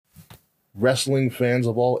wrestling fans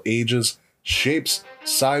of all ages, shapes,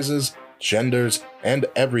 sizes, genders, and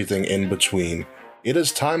everything in between. It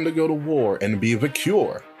is time to go to war and be the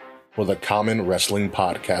cure for the Common Wrestling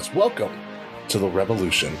Podcast. Welcome to the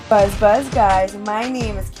revolution. Buzz guys, my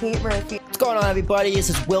name is Kate Murphy. What's going on, everybody? This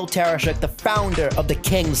is Will Tarashuk, the founder of the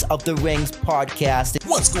Kings of the Rings podcast.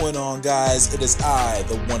 What's going on, guys? It is I,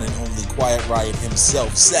 the one and only Quiet Riot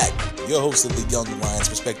himself, Zach, your host of the Young Lions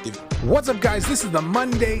Perspective. What's up, guys? This is the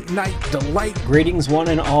Monday Night Delight. Greetings, one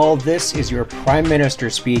and all. This is your Prime Minister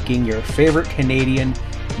speaking, your favorite Canadian,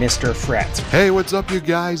 Mr. Fret. Hey, what's up, you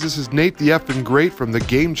guys? This is Nate the Effing Great from the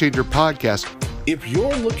Game Changer podcast. If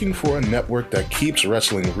you're looking for a network that keeps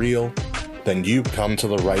wrestling real, then you've come to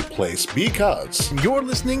the right place because you're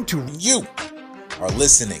listening to You are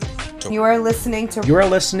listening to You are listening to You are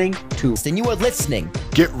listening to And you are listening.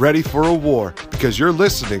 Get ready for a war because you're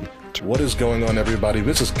listening to What is going on, everybody?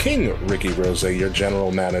 This is King Ricky Rose, your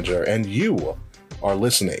general manager, and you are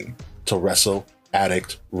listening to Wrestle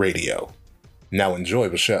Addict Radio. Now enjoy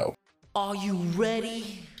the show. Are you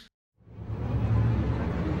ready?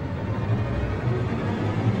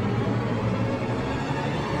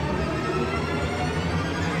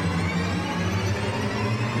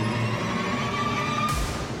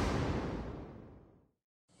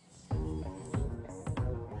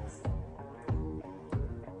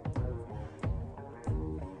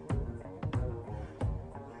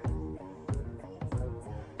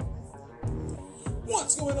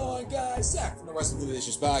 What's going on, guys? Zach from the Wrestling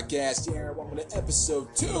Delicious podcast here. Welcome to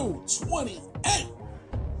episode 228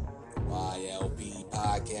 YLP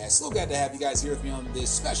podcast. So glad to have you guys here with me on this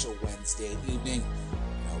special Wednesday evening.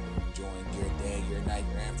 I hope you're enjoying your day, your night,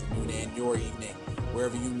 your afternoon, and your evening,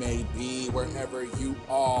 wherever you may be, wherever you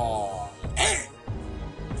are. And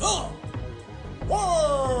the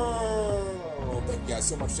world! Thank you guys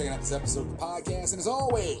so much for checking out this episode of the podcast. And as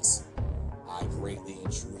always, I greatly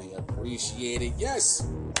and truly appreciate it. Yes,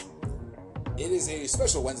 it is a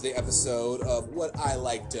special Wednesday episode of what I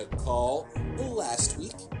like to call Last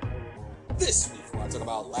Week. This week, we're going to talk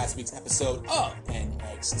about last week's episode of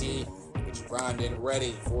NXT. Get you primed and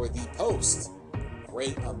ready for the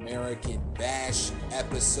post-Great American Bash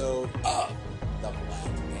episode of the Black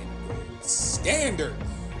and Gold Standard.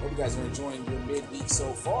 Hope you guys are enjoying your midweek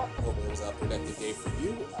so far. Hope it was a productive day for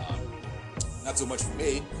you. Not so much for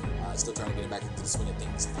me. Still trying to get back into the swing of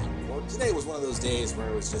things at work. Today was one of those days where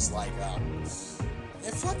it was just like,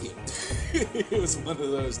 fuck it. It was one of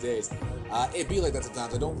those days. It be like that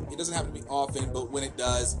sometimes. It doesn't happen to be often, but when it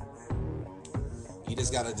does, you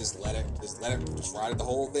just gotta let it ride the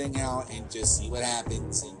whole thing out and just see what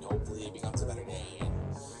happens, and hopefully it becomes a better day.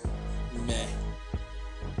 And meh.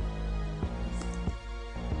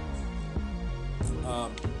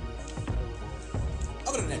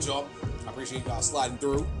 Other than that, y'all, I appreciate y'all sliding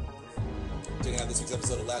through, checking out this week's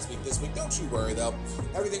episode of Last Week This Week. Don't you worry, though.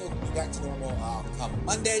 Everything will be back to normal come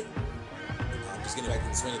Monday. Just getting back to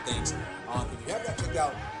the swing of things. If you have not checked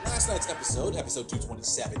out last night's episode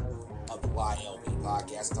 227 of the YLP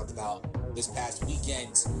podcast, I talked about this past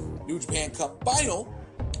weekend's New Japan Cup Final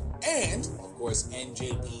and, of course,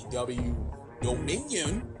 NJPW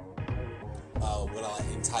Dominion, what I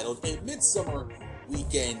entitled A Midsummer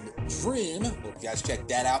Weekend Dream. Hope you guys check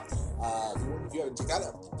that out. If you haven't checked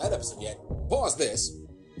out that episode yet, pause this,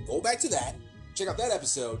 go back to that, check out that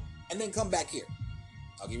episode, and then come back here.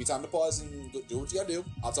 I'll give you time to pause and do what you gotta do.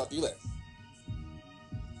 I'll talk to you later.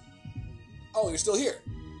 Oh, you're still here.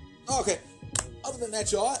 Okay. Other than that,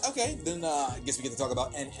 y'all, okay, then I guess we get to talk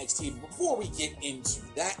about NXT. Before we get into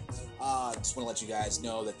that, I just want to let you guys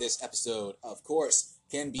know that this episode, of course,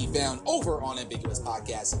 can be found over on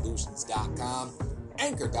ambiguouspodcastsolutions.com,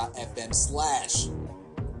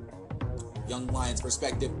 anchor.fm/Young Lions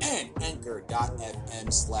Perspective, and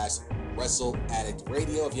anchor.fm/Wrestle Addict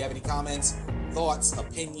Radio. If you have any comments, thoughts,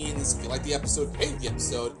 opinions, if you like the episode, hate the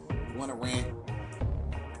episode, if you want to rant,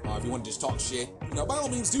 if you want to just talk shit, by all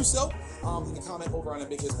means do so. You can comment over on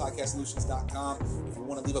ambiguouspodcastsolutions.com. If you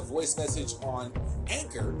want to leave a voice message on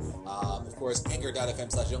Anchor, of course,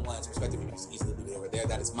 anchor.fm/Young Lions Perspective, you can just easily leave it over there.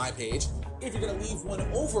 That is my page. If you're going to leave one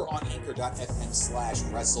over on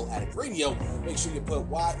anchor.fm/Wrestle Addict Radio, make sure you put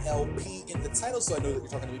YLP in the title so I know that you're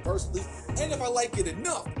talking to me personally. And if I like it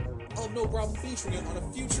enough, I'll have no problem featuring it on a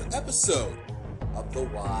future episode of the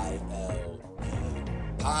YLP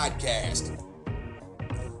podcast.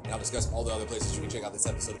 And I'll discuss all the other places you can check out this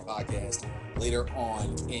episode of the podcast later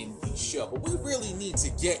on in the show. But we really need to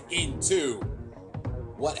get into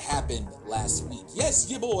what happened last week.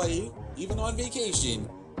 Yes, your boy, even on vacation,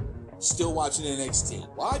 still watching NXT.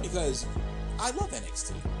 Why? Because I love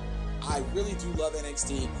NXT. I really do love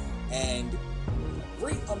NXT. And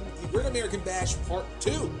the Great American Bash Part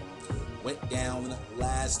 2 went down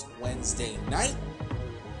last Wednesday night.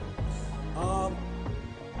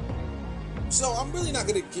 So I'm really not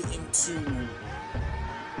going to get into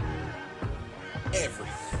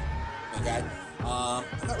everything, okay?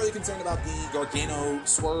 I'm not really concerned about the Gargano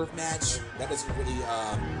Swerve match. That doesn't really,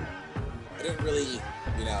 it didn't really,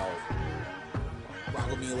 rock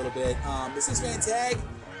with me a little bit. The six-man tag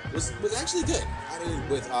was actually good. I mean,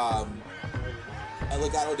 with El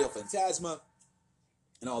Legado del Fantasma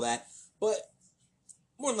and all that. But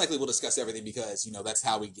more than likely we'll discuss everything because, that's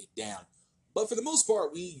how we get down. But for the most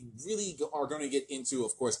part, we really are going to get into,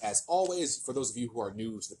 of course, as always, for those of you who are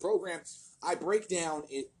new to the program, I break down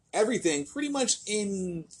everything pretty much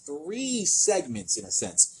in 3 segments, in a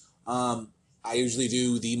sense. I usually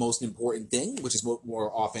do the most important thing, which is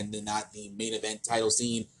more often than not the main event title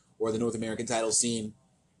scene or the North American title scene.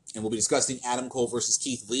 And we'll be discussing Adam Cole versus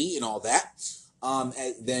Keith Lee and all that. And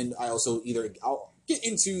then I'll get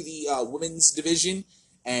into the women's division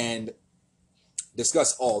and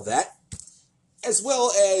discuss all that. As well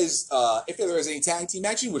as if there is any tag team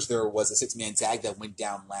action, which there was a 6-man tag that went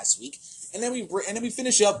down last week. And then we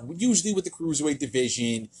finish up usually with the Cruiserweight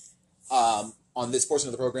division on this portion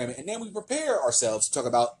of the program. And then we prepare ourselves to talk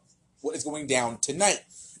about what is going down tonight.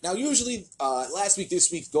 Now, usually this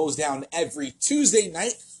week goes down every Tuesday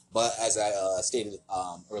night. But as I stated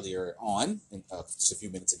earlier on, just a few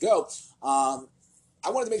minutes ago, I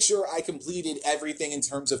wanted to make sure I completed everything in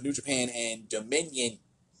terms of New Japan and Dominion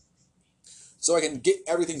so I can get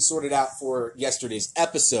everything sorted out for yesterday's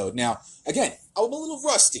episode. Now, again, I'm a little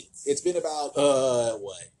rusty. It's been about,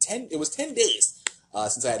 10 days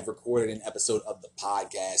since I had recorded an episode of the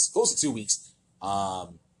podcast. Close to 2 weeks.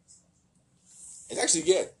 It's actually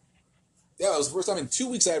good. Yeah, it was the first time in 2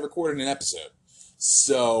 weeks I had recorded an episode.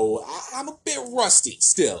 So, I'm a bit rusty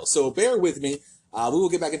still. So, bear with me. We will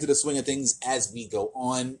get back into the swing of things as we go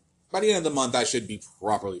on. By the end of the month, I should be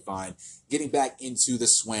properly fine. Getting back into the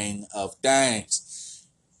swing of things.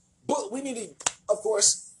 But we need to, of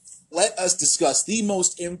course, let us discuss the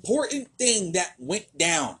most important thing that went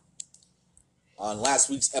down on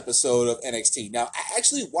last week's episode of NXT. Now, I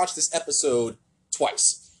actually watched this episode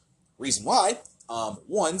twice. Reason why,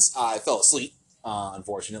 once I fell asleep,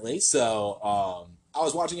 unfortunately. So, I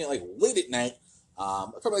was watching it late at night.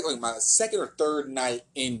 Probably like my second or third night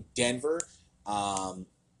in Denver.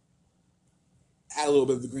 Had a little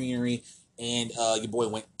bit of the greenery, and your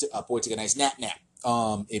boy took a nice nap.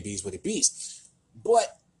 It bees what it bees.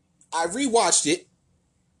 But I rewatched it,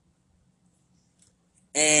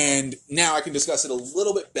 and now I can discuss it a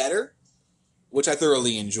little bit better, which I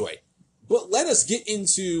thoroughly enjoyed. But let us get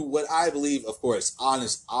into what I believe, of course,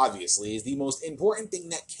 obviously, is the most important thing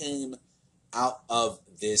that came out of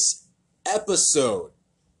this episode.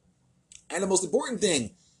 And the most important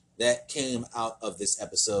thing that came out of this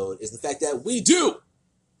episode is the fact that we do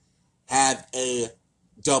have a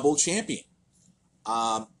double champion.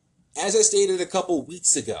 As I stated a couple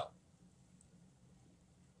weeks ago,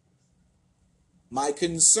 my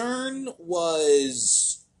concern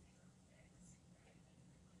was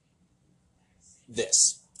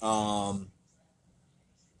this. My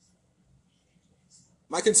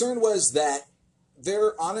concern was that there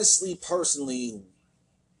was honestly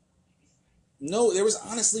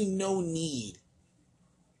no need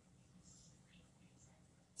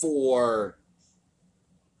for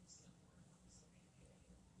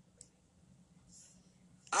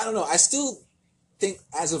I still think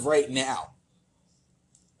as of right now,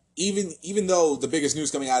 even though the biggest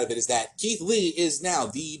news coming out of it is that Keith Lee is now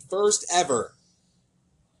the first ever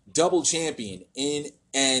double champion in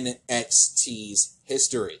NXT's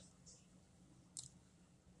history.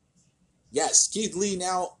 Yes, Keith Lee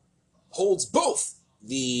now holds both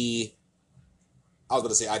the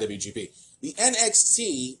IWGP, the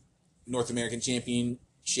NXT North American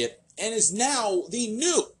Championship, and is now the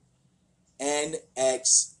new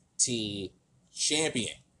NXT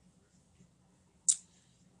champion.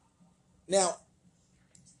 Now,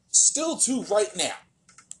 still to right now,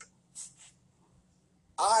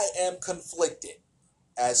 I am conflicted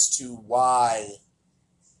as to why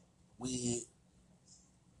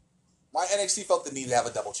NXT felt the need to have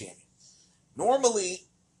a double champion. Normally,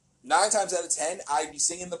 9 times out of 10, I'd be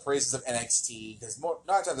singing the praises of NXT because 9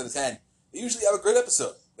 times out of 10, they usually have a great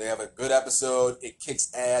episode. They have a good episode. It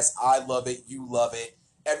kicks ass. I love it. You love it.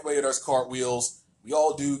 Everybody does cartwheels. We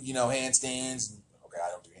all do, handstands. Okay, I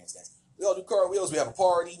don't do handstands. We all do cartwheels. We have a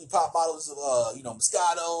party. We pop bottles of,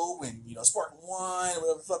 Moscato and, sparkling wine or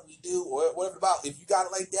whatever the fuck we do or whatever about. If you got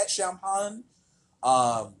it like that, champagne.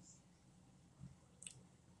 But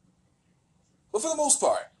for the most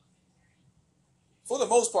part, for the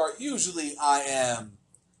most part, usually I am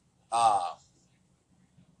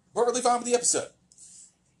perfectly fine with the episode.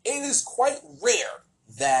 It is quite rare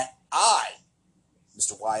that I,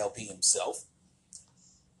 Mr. YLP himself,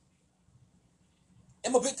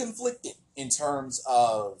 am a bit conflicted in terms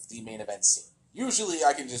of the main event scene. Usually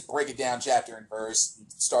I can just break it down chapter and verse,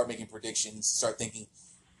 start making predictions, start thinking,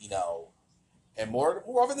 and more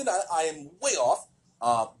often than not, I am way off.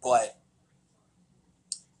 But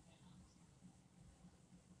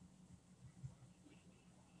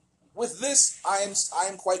with this, I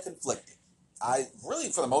am quite conflicted. I really,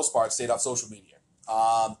 for the most part, stayed off social media.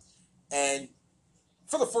 And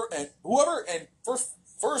for the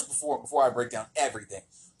first before I break down everything,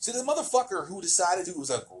 so the motherfucker who decided it was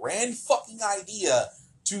a grand fucking idea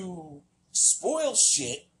to spoil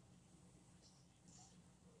shit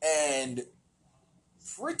and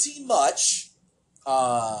pretty much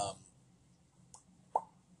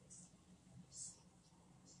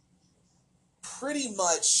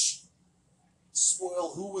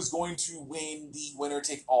spoil who was going to win the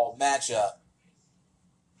winner-take-all matchup.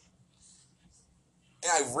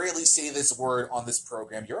 And I rarely say this word on this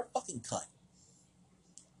program. You're a fucking cunt.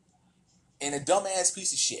 And a dumbass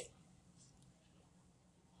piece of shit.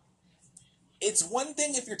 It's one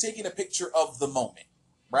thing if you're taking a picture of the moment,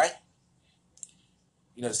 right?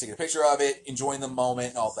 Just taking a picture of it, enjoying the moment,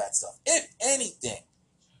 and all that stuff. If anything,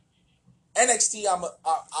 NXT, I'm going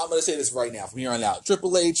to say this right now from here on out.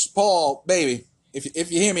 Triple H, Paul, baby,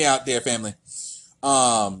 if you hear me out there, family,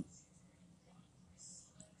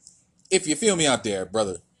 if you feel me out there,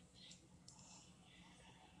 brother,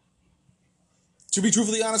 to be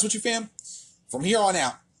truthfully honest with you, fam, from here on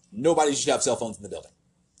out, nobody should have cell phones in the building.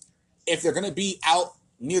 If they're going to be out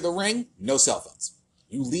near the ring, no cell phones.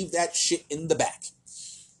 You leave that shit in the back.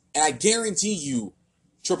 And I guarantee you,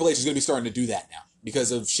 Triple H is going to be starting to do that now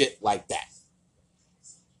because of shit like that.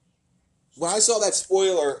 When I saw that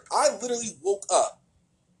spoiler, I literally woke up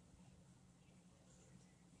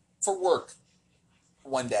for work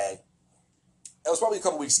one day. It was probably a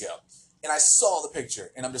couple weeks ago. And I saw the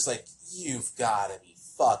picture, and I'm just like, you've got to be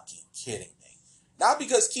fucking kidding me. Not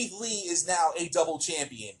because Keith Lee is now a double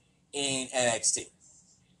champion in NXT.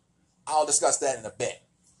 I'll discuss that in a bit.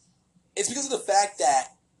 It's because of the fact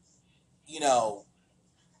that,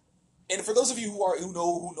 and for those of you who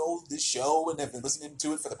know this show and have been listening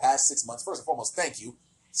to it for the past 6 months, first and foremost, thank you.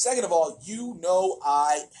 Second of all,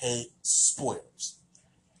 I hate spoilers.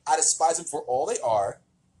 I despise them for all they are.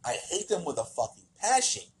 I hate them with a fucking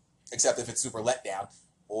passion, except if it's Super Letdown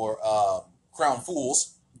or Crown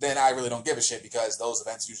Fools, then I really don't give a shit because those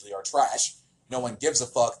events usually are trash. No one gives a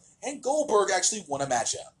fuck. And Goldberg actually won a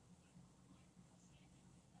matchup.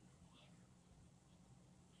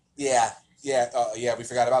 Yeah, we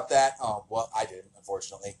forgot about that. Well, I didn't,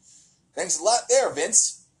 unfortunately. Thanks a lot there,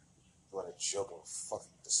 Vince. What a joke of a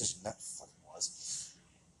fucking decision that fucking was.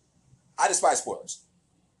 I despise spoilers.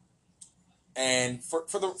 And for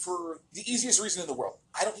the easiest reason in the world,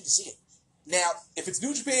 I don't need to see it. Now, if it's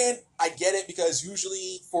New Japan, I get it because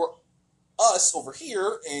usually for us over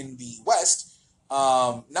here in the West,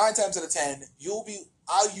 9 times out of 10,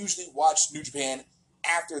 I usually watch New Japan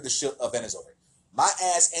after the event is over. My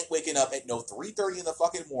ass ain't waking up at 3:30 in the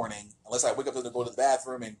fucking morning unless I wake up to go to the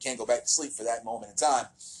bathroom and can't go back to sleep for that moment in time.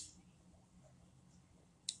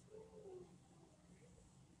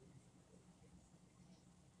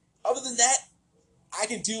 Other than that, I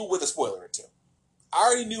can deal with a spoiler or two. I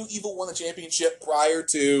already knew Evil won the championship prior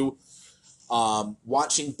to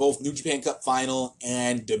watching both New Japan Cup Final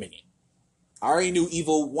and Dominion. I already knew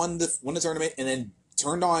Evil won the tournament and then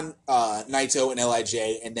turned on Naito and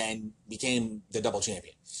LIJ and then became the double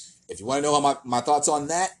champion. If you want to know my thoughts on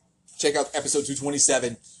that, check out episode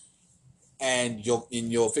 227 and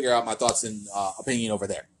you'll figure out my thoughts and opinion over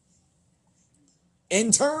there.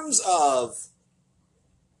 In terms of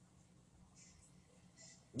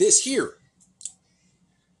this here,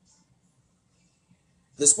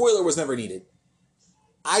 the spoiler was never needed.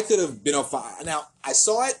 I could have been on fire. Now, I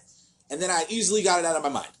saw it, and then I easily got it out of my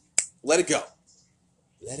mind. Let it go.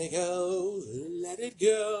 Let it go. Let it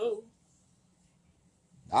go.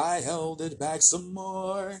 I held it back some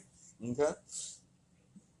more. Okay?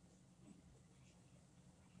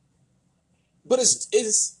 But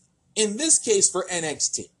it's in this case for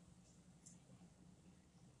NXT.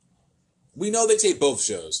 We know they tape both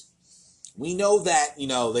shows. We know that,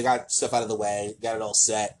 they got stuff out of the way, got it all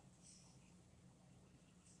set.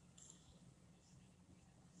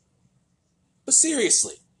 But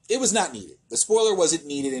seriously, it was not needed. The spoiler wasn't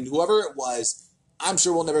needed, and whoever it was, I'm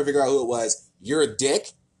sure we'll never figure out who it was. You're a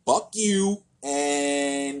dick. Fuck you.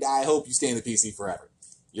 And I hope you stay in the PC forever.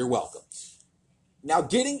 You're welcome. Now,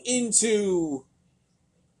 getting into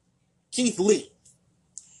Keith Lee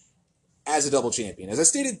as a double champion. As I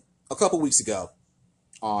stated a couple weeks ago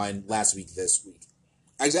on last week, this week.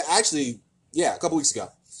 Actually, yeah, a couple weeks ago.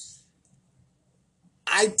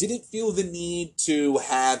 I didn't feel the need to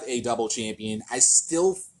have a double champion. I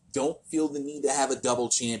still don't feel the need to have a double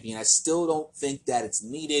champion. I still don't think that it's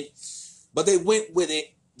needed. But they went with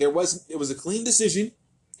it. It was a clean decision.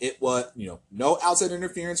 It was, no outside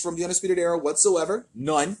interference from the Undisputed Era whatsoever.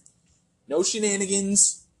 None. No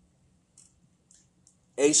shenanigans.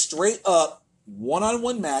 A straight up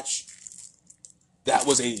one-on-one match. That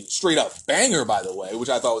was a straight up banger, by the way, which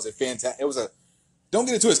I thought was a fantastic. Don't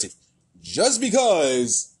get it twisted. Just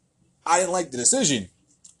because I didn't like the decision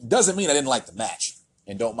doesn't mean I didn't like the match.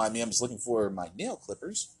 And don't mind me, I'm just looking for my nail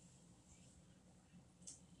clippers.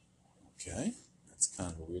 Okay. That's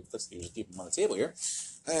kind of weird. Let's just keep them on the table here.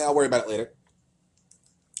 I'll worry about it later.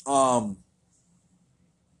 I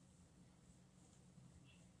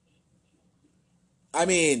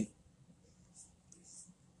mean,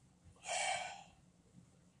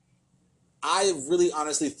 I really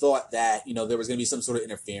honestly thought that, there was going to be some sort of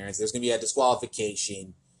interference. There's going to be a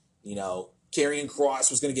disqualification. Karrion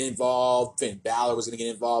Kross was going to get involved. Finn Balor was going to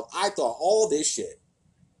get involved. I thought all this shit.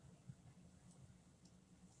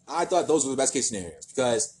 I thought those were the best case scenarios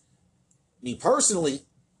because me personally,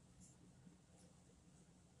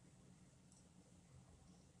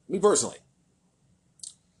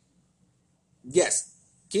 yes,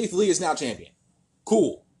 Keith Lee is now champion.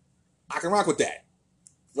 Cool. I can rock with that.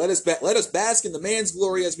 Let us bask in the man's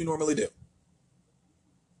glory as we normally do.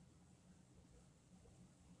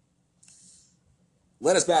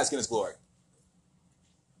 Let us bask in his glory.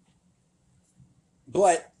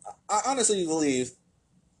 But I honestly believe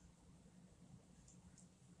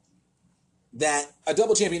that a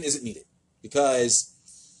double champion isn't needed because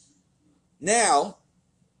now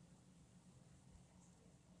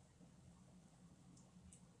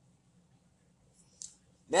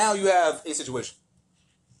you have a situation.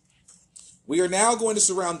 We are now going to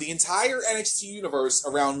surround the entire NXT universe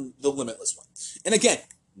around the Limitless one. And again,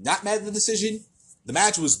 not mad at the decision. The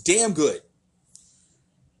match was damn good.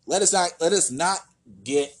 Let us not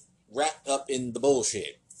get wrapped up in the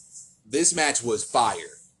bullshit. This match was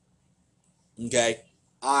fire. Okay?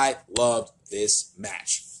 I loved this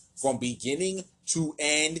match. From beginning to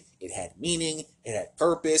end, it had meaning, it had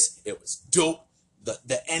purpose, it was dope.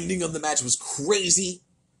 The ending of the match was crazy.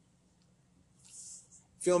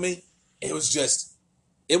 Feel me? It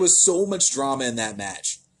was so much drama in that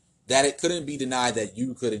match that it couldn't be denied that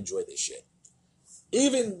you could enjoy this shit.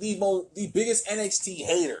 Even the biggest NXT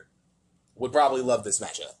hater would probably love this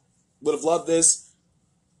matchup. Would have loved this,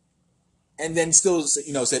 and then still,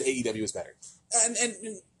 said AEW is better.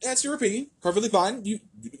 And that's your opinion. Perfectly fine. You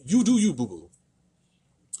do you, boo-boo.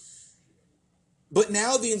 But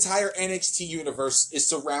now the entire NXT universe is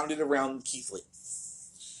surrounded around Keith Lee.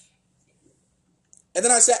 And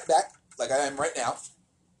then I sat back, like I am right now,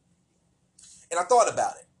 and I thought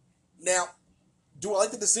about it. Now, do I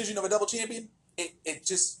like the decision of a double champion?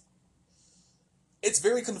 It's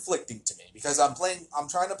very conflicting to me because I'm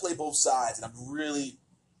trying to play both sides, and I'm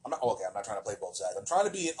not trying to play both sides. I'm trying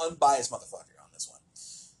to be an unbiased motherfucker on this one.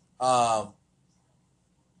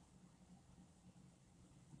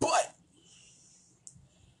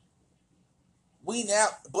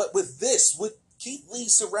 But with Keith Lee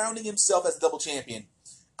surrounding himself as a double champion,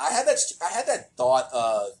 I had that thought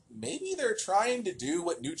of maybe they're trying to do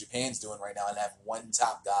what New Japan's doing right now and have one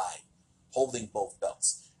top guy holding both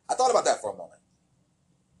belts. I thought about that for a moment.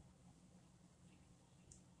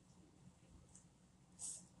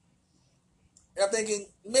 And I'm thinking,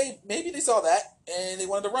 maybe they saw that and they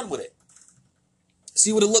wanted to run with it.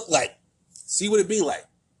 See what it looked like. See what it'd be like.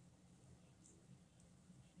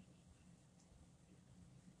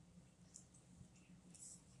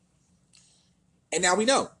 And now we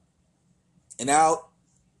know. And now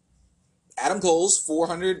Adam Cole's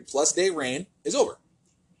 400-plus day reign is over.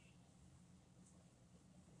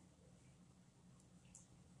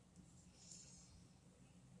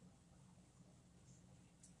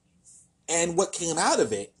 And what came out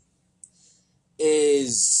of it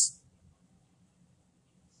is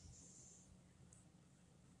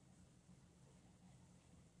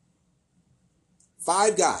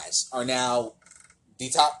five guys are now the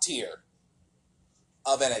top tier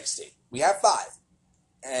of NXT. We have five.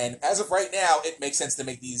 And as of right now, it makes sense to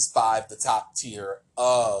make these five the top tier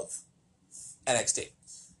of NXT.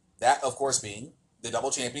 That, of course, being the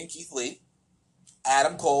double champion, Keith Lee,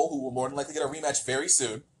 Adam Cole, who will more than likely get a rematch very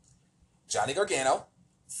soon, Johnny Gargano,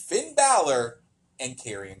 Finn Balor, and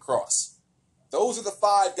Karrion Kross. Those are the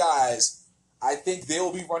five guys I think they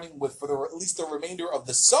will be running with for at least the remainder of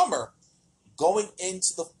the summer going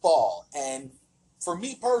into the fall. And for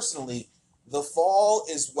me personally, the fall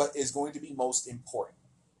is what is going to be most important.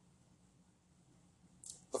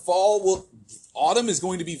 Autumn is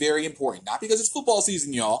going to be very important. Not because it's football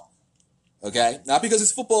season, y'all. Okay? Not because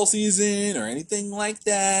it's football season or anything like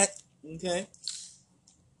that. Okay?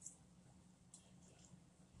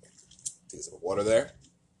 Take a sip of water there.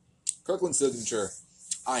 Kirkland Signature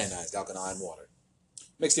ionized alkaline water.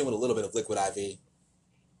 Mixed in with a little bit of liquid IV.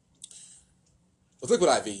 With liquid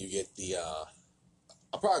IV, you get the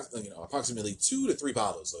approximately 2 to 3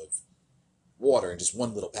 bottles of water in just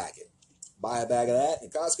one little packet. Buy a bag of that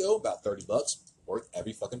at Costco, about $30. Worth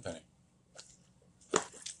every fucking penny.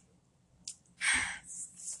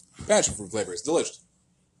 Passion fruit flavor is delicious.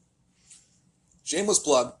 Shameless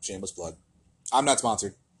plug. I'm not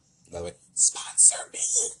sponsored, by the way. Sponsor me.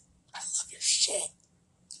 I love your shit.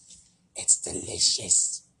 It's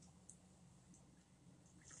delicious.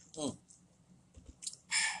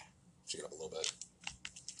 Shake it up a little bit.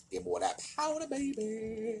 Get more of that powder,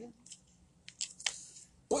 baby.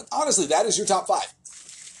 But honestly, that is your top 5.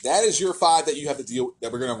 That is your 5 that you have to deal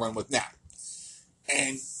that we're going to run with now.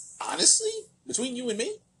 And honestly, between you and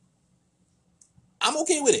me, I'm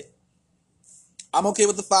okay with it. I'm okay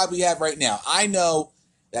with the 5 we have right now. I know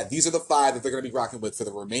that these are the 5 that they're going to be rocking with for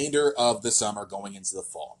the remainder of the summer going into the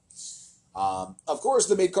fall. Of course,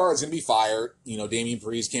 the mid card is going to be fire. You know, Damian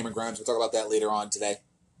Priest, Cameron Grimes. We'll talk about that later on today.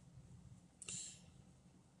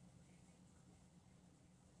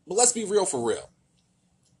 But let's be real for real.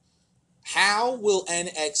 How will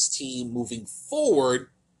NXT moving forward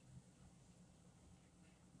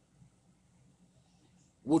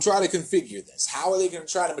will try to configure this? How are they going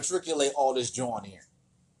to try to matriculate all this John here?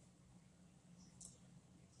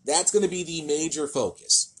 That's going to be the major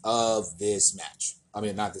focus of this match. I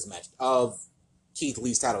mean, not this match, of Keith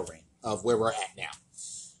Lee's title reign, of where we're at now.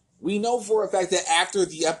 We know for a fact that after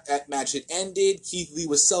the match had ended, Keith Lee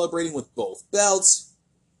was celebrating with both belts.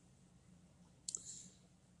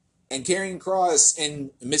 And Karrion Kross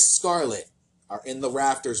and Miss Scarlett are in the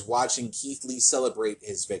rafters watching Keith Lee celebrate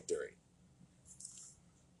his victory.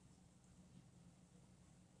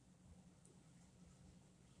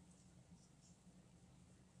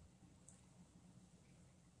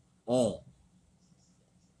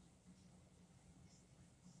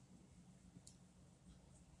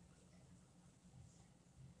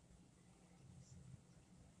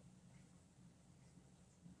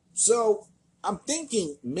 So, I'm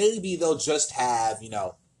thinking maybe they'll just have,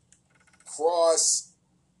 Kross.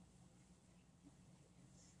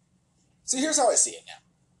 So here's how I see it now.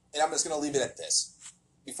 And I'm just going to leave it at this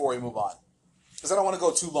before we move on. Because I don't want to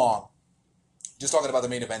go too long just talking about the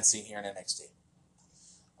main event scene here in NXT.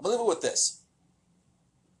 I'm going to leave it with this.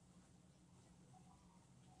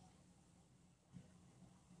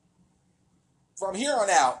 From here on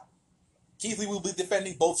out, Keith Lee will be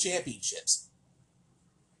defending both championships.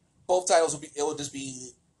 Both titles will just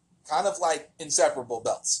be kind of like inseparable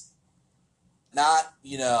belts. Not,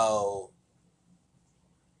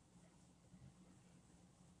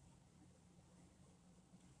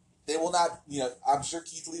 they will not, I'm sure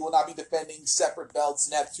Keith Lee will not be defending separate belts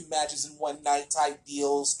and have 2 matches in one night type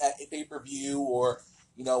deals at a pay-per-view or,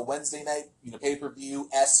 Wednesday night,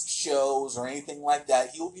 pay-per-view-esque shows or anything like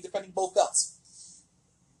that. He will be defending both belts.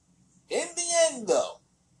 In the end, though,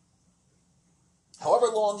 however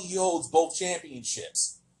long he holds both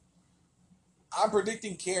championships, I'm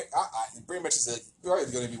predicting pretty much is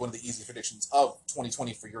probably going to be one of the easiest predictions of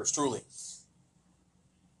 2020 for yours truly.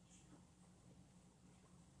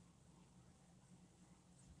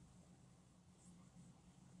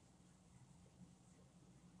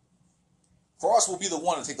 Kross will be the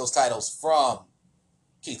one to take those titles from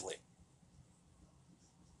Keith Lee.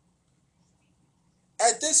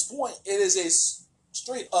 At this point, it is a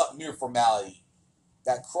straight up mere formality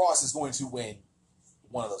that Kross is going to win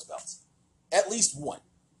one of those belts. At least one.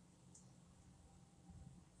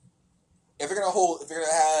 If they're going to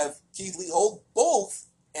have Keith Lee hold both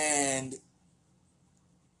and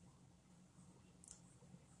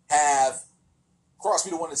have Kross be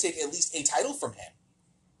the one to take at least a title from him,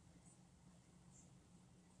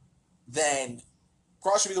 then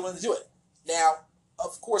Kross should be the one to do it. Now,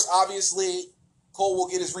 of course, obviously, Cole will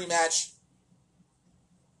get his rematch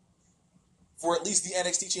for at least the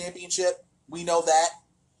NXT Championship. We know that.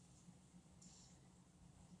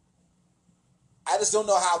 I just don't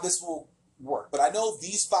know how this will work. But I know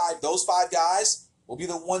those five guys will be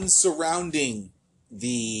the ones surrounding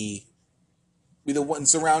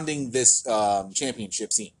this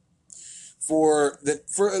championship scene for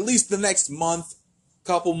at least the next month,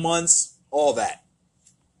 couple months, all that.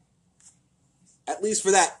 At least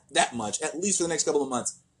for that much, at least for the next couple of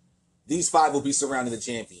months, these 5 will be surrounding the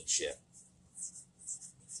championship.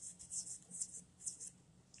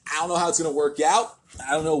 I don't know how it's going to work out.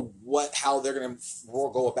 I don't know how they're going to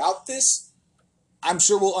go about this. I'm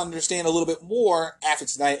sure we'll understand a little bit more after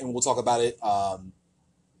tonight, and we'll talk about it on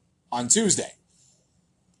Tuesday.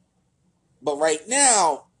 But right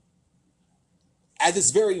now, at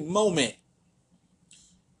this very moment,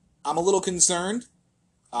 I'm a little concerned.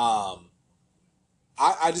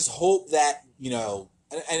 I just hope that,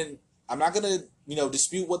 and I'm not going to,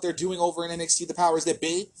 dispute what they're doing over in NXT, the powers that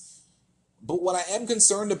be. But what I am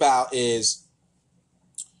concerned about is,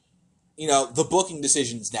 the booking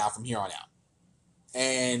decisions now from here on out.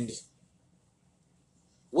 And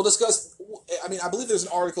we'll discuss, I believe there's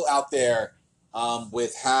an article out there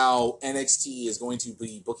with how NXT is going to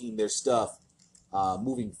be booking their stuff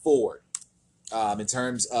moving forward in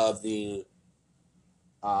terms of the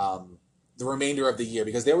remainder of the year.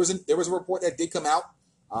 Because there was a report that did come out.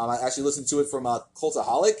 I actually listened to it from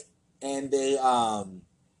Cultaholic, and they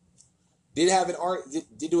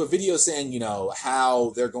did do a video saying,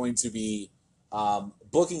 how they're going to be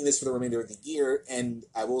booking this for the remainder of the year. And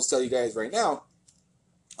I will tell you guys right now,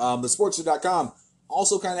 the Sportster.com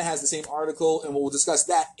also kind of has the same article, and we'll discuss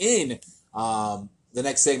that in the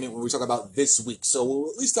next segment when we talk about this week. So we'll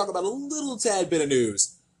at least talk about a little tad bit of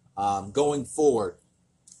news going forward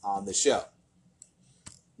on the show.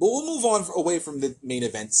 But we'll move on away from the main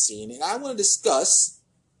event scene, and I want to discuss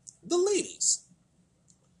the ladies.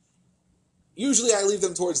 Usually I leave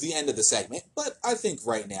them towards the end of the segment, but I think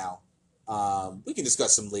right now we can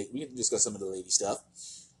discuss some of the lady stuff.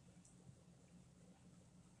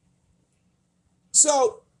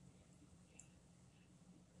 So,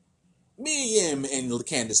 Mia Yim and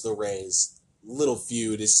Candice LeRae's little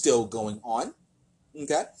feud is still going on.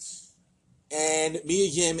 Okay? And Mia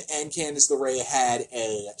Yim and Candice LeRae had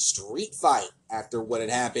a street fight after what had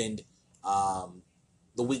happened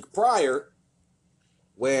the week prior,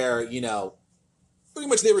 where, pretty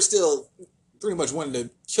much they were still pretty much wanting to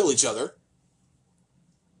kill each other.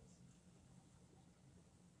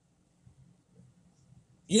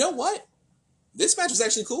 You know what? This match was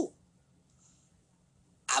actually cool.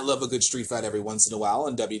 I love a good street fight every once in a while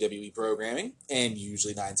on WWE programming, and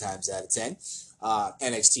usually 9 times out of 10,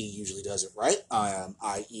 NXT usually does it right,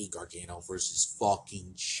 i.e. Gargano versus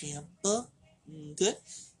fucking Ciampa. Okay?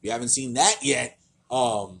 If you haven't seen that yet,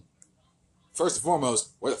 first and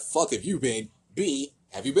foremost, where the fuck have you been? B,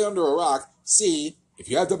 have you been under a rock? C, if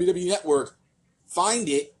you have WWE Network, find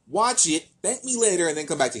it, watch it, thank me later, and then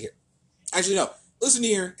come back to here. Actually, no. Listen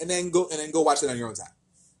here, and then go watch it on your own time.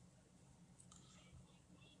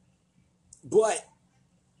 But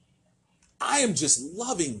I am just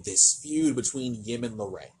loving this feud between Yim and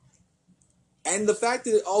LeRae. And the fact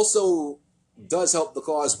that it also does help the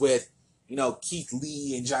cause with, Keith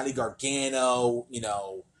Lee and Johnny Gargano,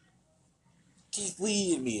 Keith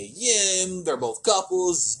Lee and Mia Yim, they're both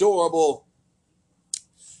couples, it's adorable.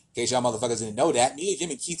 In case y'all motherfuckers didn't know that, Mia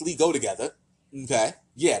Yim and Keith Lee go together. Okay?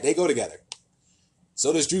 Yeah, they go together.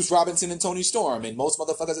 So does Juice Robinson and Toni Storm, and most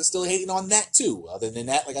motherfuckers are still hating on that too. Other than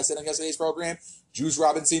that, like I said on yesterday's program, Juice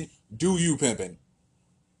Robinson, do you pimpin'.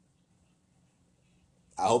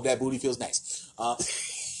 I hope that booty feels nice. I'm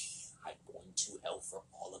going to hell for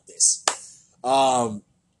all of this.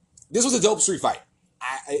 This was a dope street fight.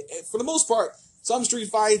 For the most part, some street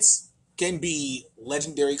fights can be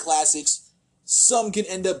legendary classics. Some can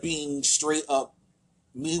end up being straight up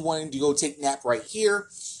me wanting to go take a nap right here.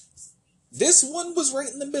 This one was right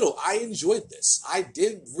in the middle. I enjoyed this. I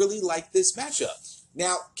did really like this matchup.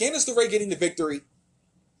 Now, Candice LeRae getting the victory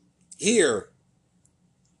here,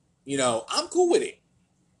 I'm cool with it.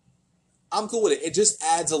 It just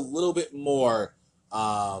adds a little bit more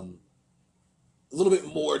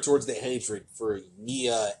towards the hatred for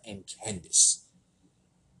Mia and Candice.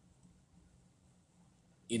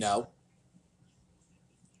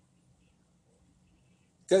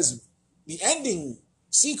 Because the ending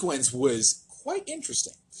sequence was quite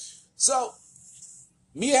interesting. So,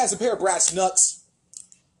 Mia has a pair of brass knucks.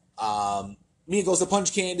 Mia goes to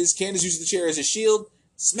punch Candice. Candice uses the chair as a shield,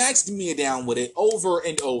 smacks Mia down with it over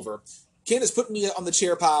and over. Candice put Mia on the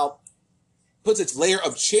chair pile, puts its layer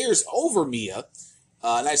of chairs over Mia.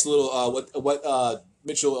 Nice little, what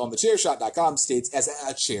Mitchell on thechairshot.com states as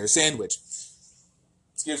a chair sandwich.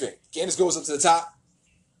 Excuse me. Candice goes up to the top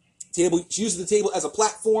table. She uses the table as a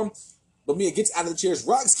platform, but Mia gets out of the chairs,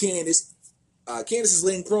 rocks Candice. Candice is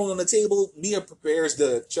laying prone on the table. Mia prepares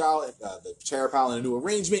the chair pile in a new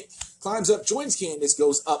arrangement, climbs up, joins Candice,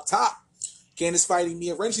 goes up top. Candice fighting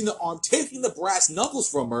Mia, wrenching the arm, taking the brass knuckles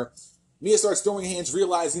from her. Mia starts throwing hands,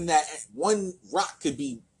 realizing that one rock could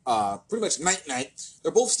be pretty much night-night.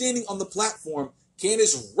 They're both standing on the platform.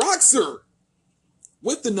 Candice rocks her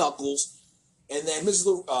with the knuckles, and then Miss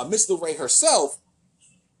LeRae herself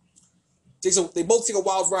they both take a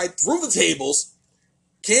wild ride through the tables.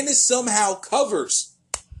 Candice somehow covers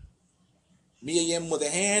Mia Yim with a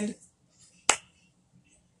hand.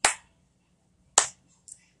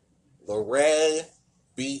 LeRae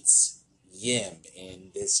beats Yim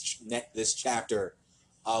in this chapter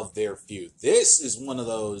of their feud. This is one of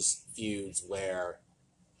those feuds where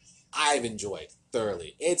I've enjoyed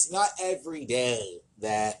thoroughly. It's not every day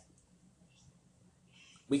that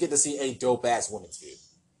we get to see a dope-ass women's feud.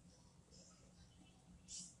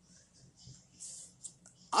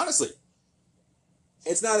 Honestly,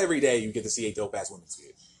 it's not every day you get to see a dope-ass women's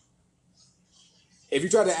feud. If you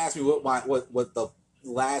tried to ask me what the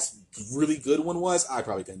last really good one was, I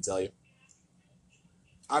probably couldn't tell you.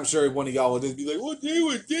 I'm sure one of y'all would just be like, "What day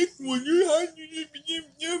was this one?"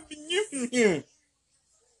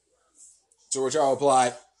 To which I'll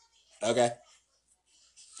reply, "Okay."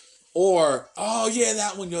 Or, "Oh yeah,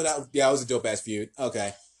 that one. That was a dope ass feud."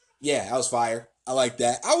 Okay, yeah, that was fire. I like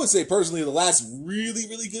that. I would say personally, the last really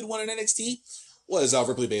really good one in NXT was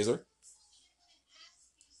Ripley Baszler.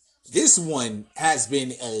 This one has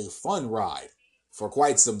been a fun ride for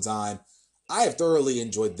quite some time. I have thoroughly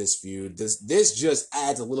enjoyed this feud. This just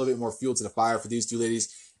adds a little bit more fuel to the fire for these two ladies.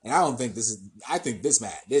 And I think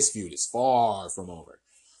this feud is far from over.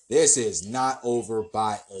 This is not over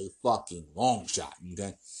by a fucking long shot,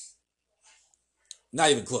 okay? Not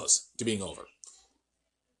even close to being over.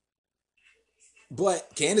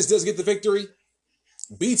 But Candice does get the victory,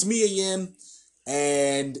 beats Mia Yim,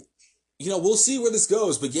 and, we'll see where this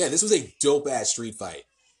goes. But yeah, this was a dope-ass street fight.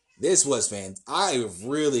 This was fantastic. I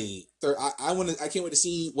can't wait to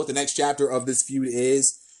see what the next chapter of this feud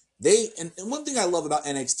is. And one thing I love about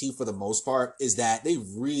NXT for the most part is that they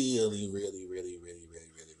really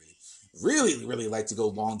like to go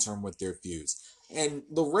long term with their feuds. And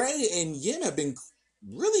LeRae and Yim have been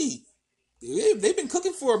they've been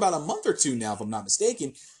cooking for about a month or two now, if I'm not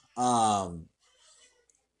mistaken.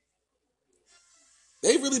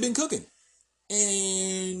 They've really been cooking,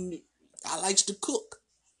 and I likes to cook.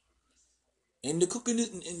 And the cooking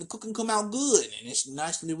come out good, and it's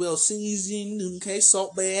nicely well seasoned. Okay,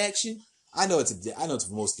 Salt Bae action. I know it's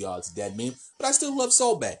for most of y'all it's a dead meme, but I still love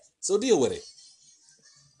Salt Bae, so deal with it.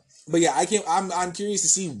 But yeah, I'm curious to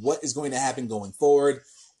see what is going to happen going forward,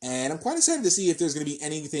 and I'm quite excited to see if there's going to be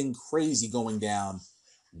anything crazy going down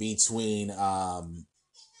between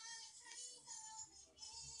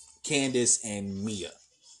Candice and Mia.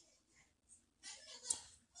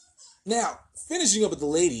 Now, finishing up with the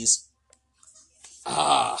ladies.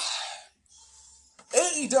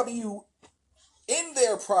 AEW, in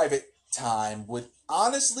their private time, would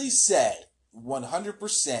honestly say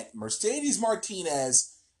 100% Mercedes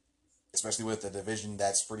Martinez, especially with the division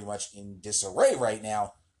that's pretty much in disarray right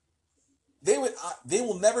now, they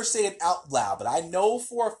will never say it out loud, but I know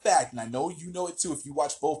for a fact, and I know you know it too if you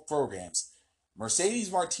watch both programs,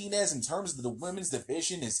 Mercedes Martinez, in terms of the women's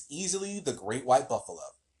division, is easily the Great White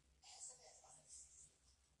Buffalo.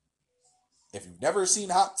 If you've never seen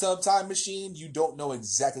Hot Tub Time Machine, you don't know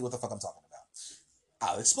exactly what the fuck I'm talking about.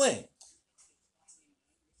 I'll explain.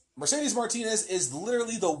 Mercedes Martinez is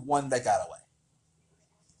literally the one that got away.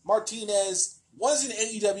 Martinez was in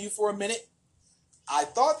AEW for a minute. I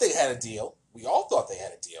thought they had a deal. We all thought they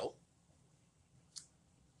had a deal.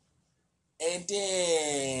 And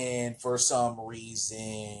then, for some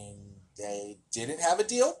reason, they didn't have a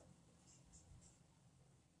deal.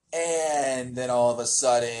 And then all of a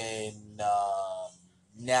sudden,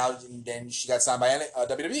 then she got signed by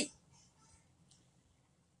WWE.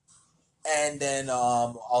 And then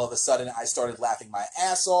all of a sudden, I started laughing my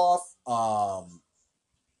ass off,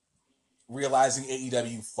 realizing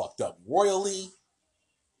AEW fucked up royally.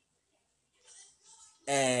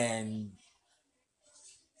 And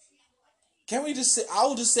can we just say,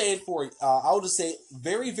 I'll just say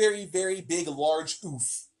very, very, very big, large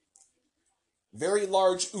oof. Very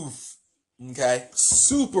large oof. Okay?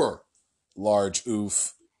 Super large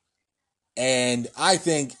oof. And I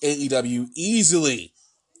think AEW easily,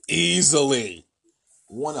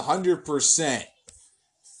 100%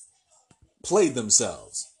 played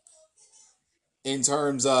themselves in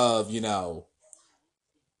terms of, in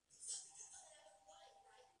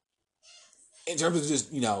terms of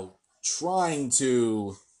just, trying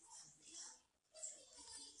to,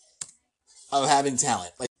 of having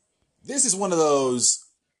talent. Like, this is one of those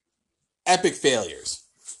epic failures.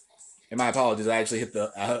 And my apologies, I actually hit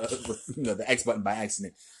the X button by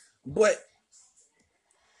accident. But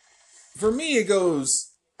For me, it goes.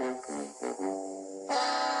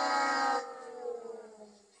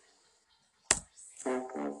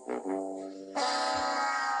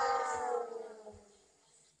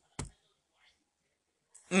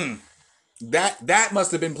 That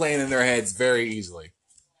must have been playing in their heads very easily.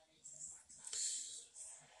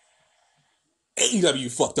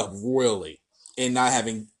 AEW fucked up royally in not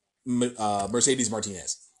having Mercedes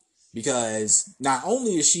Martinez, because not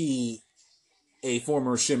only is she a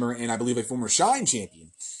former Shimmer and I believe a former Shine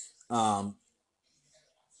champion,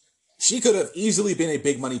 she could have easily been a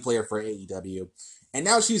big money player for AEW, and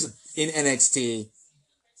now she's in NXT.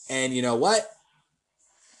 And you know what?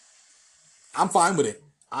 I'm fine with it.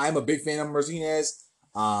 I'm a big fan of Martinez.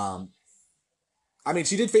 I mean,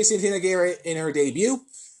 she did face Santana Garrett in her debut.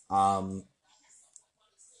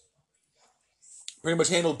 Pretty much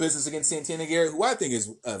handled business against Santana Garrett, who I think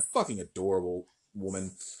is a fucking adorable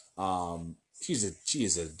woman. She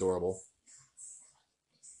is adorable.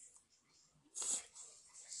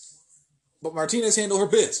 But Martinez handled her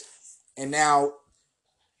biz. And now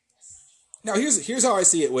here's how I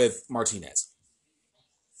see it with Martinez.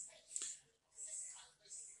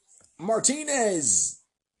 Martinez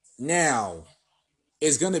now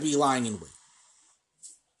is going to be lying in wait.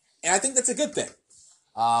 And I think that's a good thing.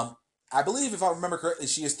 I believe, if I remember correctly,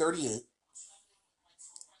 she is 38.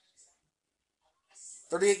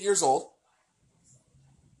 38 years old.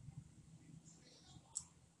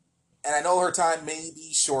 And I know her time may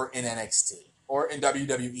be short in NXT, or in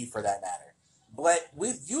WWE for that matter. But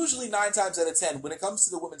with usually 9 times out of 10, when it comes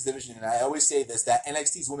to the women's division, and I always say this, that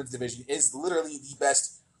NXT's women's division is literally the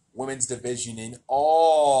best women's division in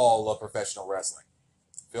all of professional wrestling.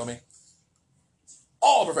 Feel me?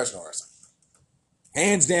 All professional wrestling.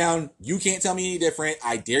 Hands down, you can't tell me any different.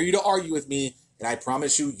 I dare you to argue with me, and I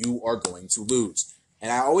promise you, you are going to lose.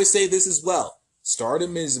 And I always say this as well.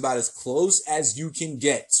 Stardom is about as close as you can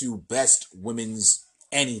get to best women's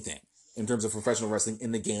anything in terms of professional wrestling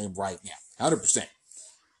in the game right now. 100%.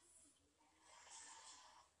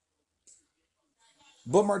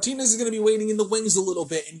 But Martinez is going to be waiting in the wings a little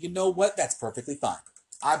bit, and you know what? That's perfectly fine.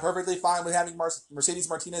 I'm perfectly fine with having Mercedes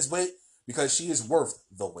Martinez wait, because she is worth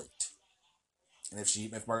the wait. And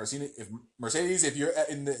if Mercedes, if you're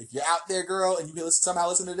out there, girl, and you somehow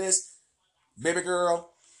listen to this, baby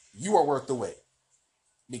girl, you are worth the wait.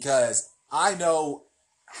 Because I know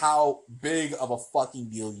how big of a fucking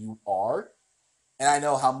deal you are, and I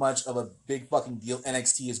know how much of a big fucking deal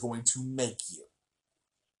NXT is going to make you.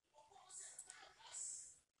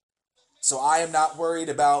 So I am not worried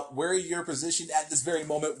about where you're positioned at this very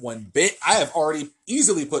moment one bit. I have already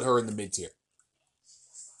easily put her in the mid-tier.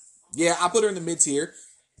 Yeah, I put her in the mid-tier.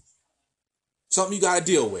 Something you got to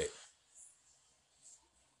deal with.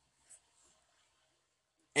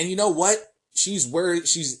 And you know what? She's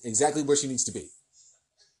exactly where she needs to be.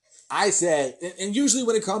 I said, and usually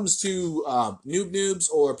when it comes to noobs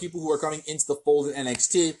or people who are coming into the fold in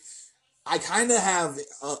NXT, I kind of have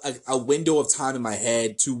a window of time in my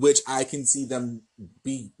head to which I can see them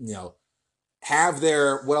have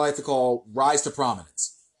their, what I like to call, rise to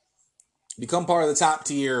prominence. Become part of the top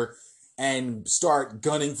tier and start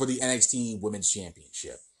gunning for the NXT Women's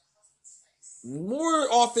Championship. More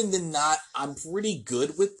often than not, I'm pretty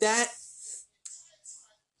good with that.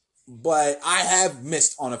 But I have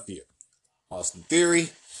missed on a few. Austin Theory,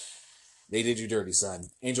 they did you dirty,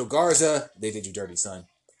 son. Angel Garza, they did you dirty, son.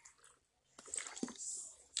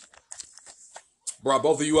 Brought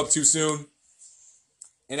both of you up too soon.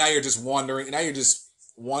 And now you're just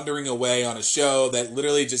wandering away on a show that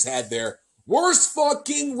literally just had their worst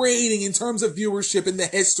fucking rating in terms of viewership in the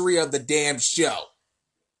history of the damn show.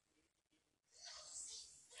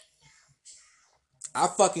 I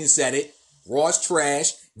fucking said it. Raw's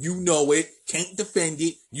trash. You know it. Can't defend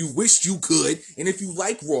it. You wish you could. And if you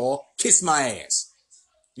like Raw, kiss my ass.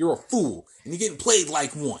 You're a fool. And you're getting played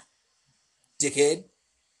like one. Dickhead.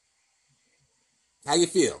 How you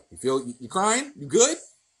feel? You crying? You good?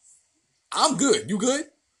 I'm good. You good?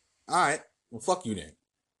 Alright. Well, fuck you then.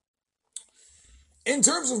 In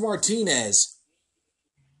terms of Martinez,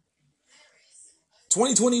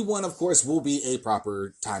 2021, of course, will be a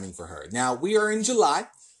proper timing for her. Now, we are in July,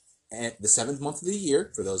 and the 7th month of the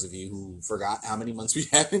year. For those of you who forgot how many months we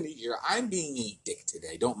have in the year, I'm being a dick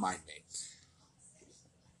today. Don't mind me.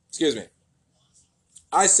 Excuse me.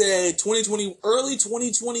 I said early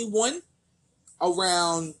 2021,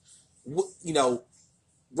 around,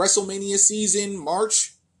 WrestleMania season,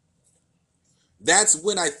 March. That's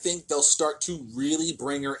when I think they'll start to really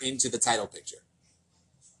bring her into the title picture.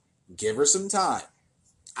 Give her some time.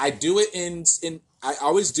 I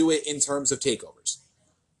always do it in terms of takeovers.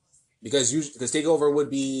 Because TakeOver would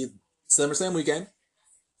be SummerSlam weekend.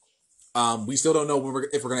 We still don't know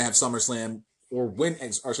if we're going to have SummerSlam or when,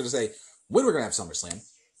 or should I say, when we're going to have SummerSlam.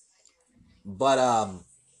 But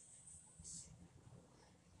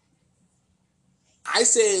I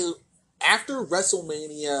say after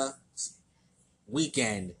WrestleMania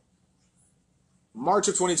weekend, March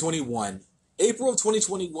of 2021, April of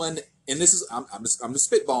 2021, and this is I'm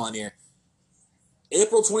just spitballing here.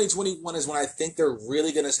 April 2021 is when I think they're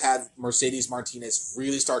really going to have Mercedes Martinez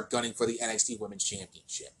really start gunning for the NXT Women's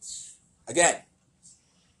Championship. Again,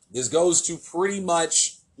 this goes to pretty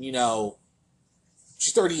much,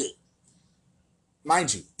 she's 38.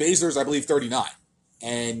 Mind you, Baszler's, I believe, 39.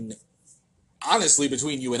 And honestly,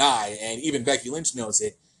 between you and I, and even Becky Lynch knows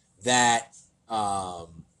it, that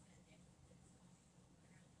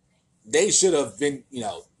they should have been,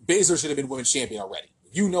 Baszler should have been women's champion already.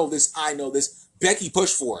 You know this, I know this. Becky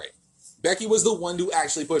pushed for it. Becky was the one who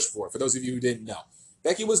actually pushed for it, for those of you who didn't know.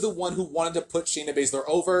 Becky was the one who wanted to put Shayna Baszler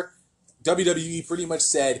over. WWE pretty much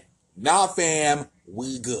said, nah, fam,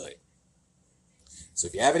 we good. So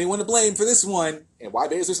if you have anyone to blame for this one, and why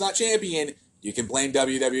Baszler's not champion, you can blame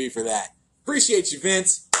WWE for that. Appreciate you,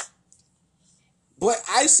 Vince. But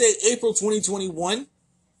I say April 2021,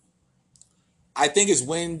 I think is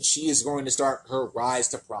when she is going to start her rise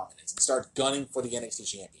to prominence and start gunning for the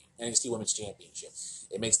NXT Women's Championship.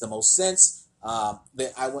 It makes the most sense.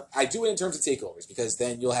 That I do it in terms of takeovers, because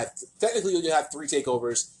then you'll have 3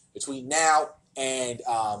 takeovers between now and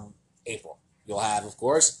April. You'll have, of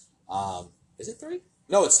course, is it 3?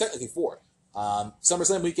 No, it's technically 4.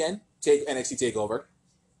 SummerSlam weekend, NXT takeover.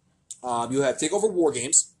 You have takeover War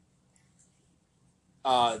Games.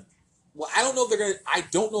 I don't know if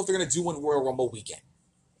they're gonna do one Royal Rumble weekend.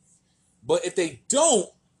 But if they don't,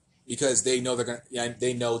 because they know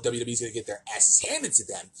they know WWE's gonna get their asses handed to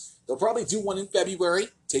them, they'll probably do one in February,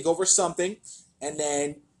 take over something, and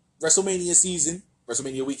then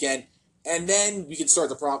WrestleMania weekend, and then we can start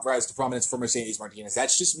the rise to prominence for Mercedes Martinez.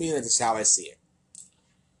 That's just me, and that's just how I see it.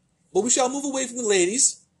 But we shall move away from the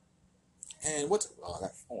ladies. And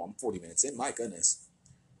I'm 40 minutes in, my goodness.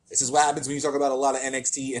 This is what happens when you talk about a lot of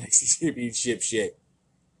NXT Championship shit.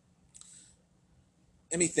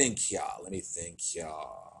 Let me think, y'all.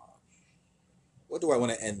 What do I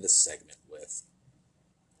want to end this segment with?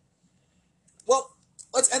 Well,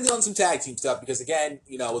 let's end it on some tag team stuff, because again,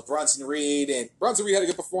 with Bronson Reed had a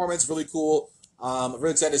good performance, really cool. I'm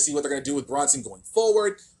really excited to see what they're going to do with Bronson going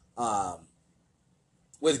forward.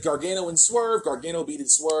 With Gargano and Swerve, Gargano beating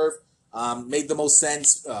Swerve, made the most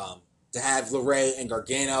sense to have LeRae and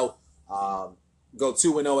Gargano go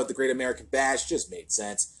 2-0 at the Great American Bash. Just made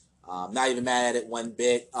sense. Not even mad at it one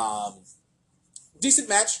bit. Decent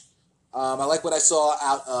match. I like what I saw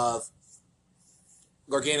out of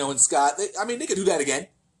Gargano and Scott. They could do that again.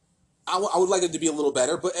 I would like it to be a little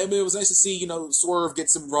better, but it was nice to see, Swerve get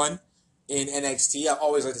some run in NXT. I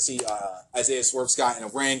always like to see Isaiah Swerve Scott in a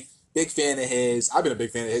ring. Big fan of his. I've been a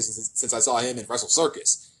big fan of his since I saw him in Wrestle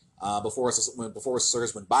Circus. Before Wrestle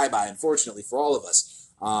Circus went bye-bye, unfortunately for all of us.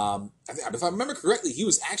 If I remember correctly, he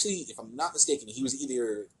was actually, if I'm not mistaken, he was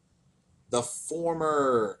either the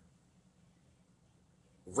former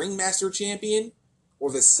Ringmaster champion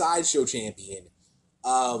or the Sideshow champion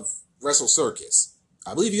of Wrestle Circus.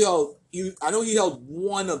 I believe I know he held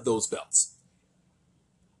one of those belts.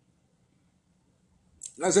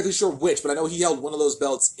 I'm not exactly sure which, but I know he held one of those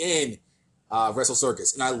belts in Wrestle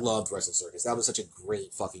Circus, and I loved Wrestle Circus. That was such a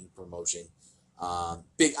great fucking promotion. I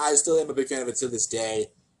still am a big fan of it to this day.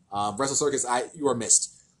 Wrestle Circus, you are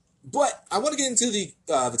missed. But I want to get into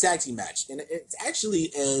the tag team match, and it's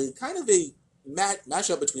actually a kind of a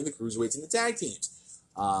matchup between the cruiserweights and the tag teams.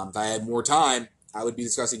 If I had more time, I would be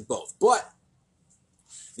discussing both. But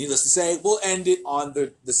needless to say, we'll end it on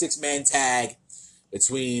the 6-man tag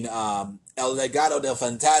between El Legado del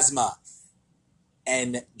Fantasma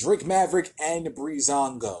and Drake Maverick and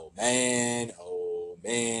Breezango. Man, oh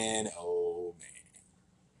man, oh man.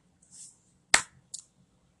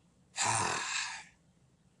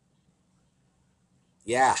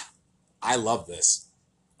 Yeah, I love this.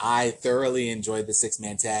 I thoroughly enjoyed the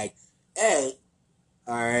 6-man tag.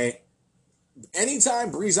 Alright,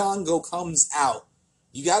 anytime Breezango comes out,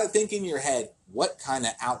 you got to think in your head, what kind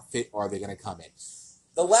of outfit are they going to come in?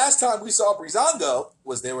 The last time we saw Breezango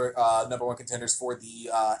was they were number 1 contenders for the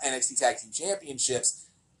NXT Tag Team Championships,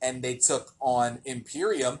 and they took on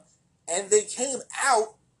Imperium, and they came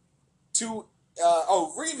out to a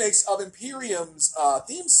remix of Imperium's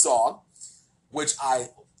theme song, which I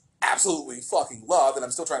absolutely fucking love, and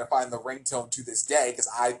I'm still trying to find the ringtone to this day, because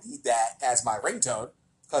I need that as my ringtone,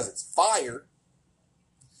 because it's fire.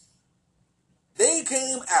 They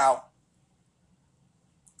came out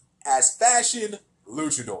as fashion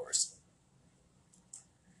luchadors.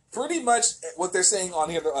 Pretty much what they're saying on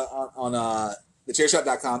here on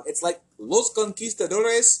thechairshot.com, it's like Los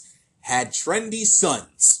Conquistadores had trendy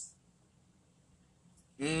sons.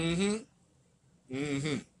 I'm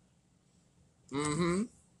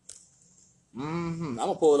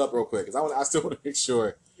gonna pull it up real quick because I still want to make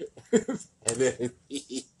sure. And then,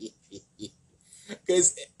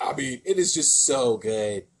 because I mean, it is just so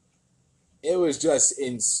good. It was just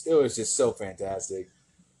so fantastic.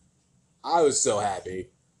 I was so happy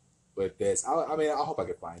with this. I mean, I hope I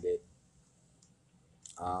can find it.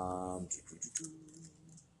 I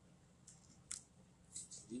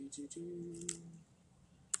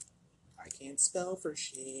can't spell for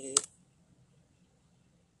shit.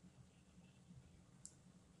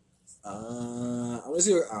 I'm gonna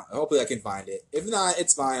see. Hopefully, I can find it. If not,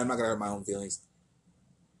 it's fine. I'm not gonna hurt my own feelings.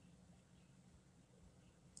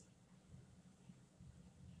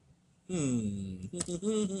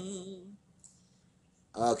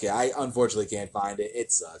 Okay, I unfortunately can't find it.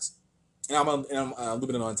 It sucks, and I'm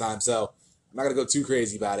limited on time, so I'm not gonna go too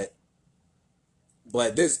crazy about it.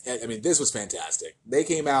 But this was fantastic. They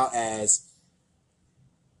came out as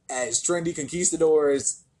trendy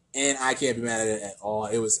conquistadors, and I can't be mad at it at all.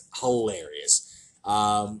 It was hilarious.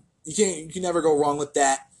 You can never go wrong with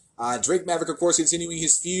that. Drake Maverick, of course, continuing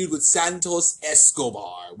his feud with Santos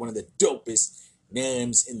Escobar, one of the dopest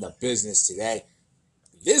names in the business today.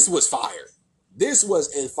 This was fire. This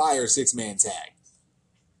was a fire 6-man tag.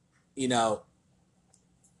 You know,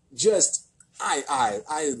 just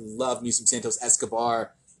I love me some Santos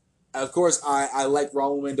Escobar. Of course, I like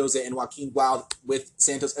Raul Mendoza and Joaquin Wilde with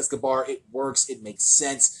Santos Escobar. It works. It makes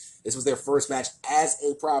sense. This was their first match as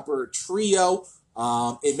a proper trio.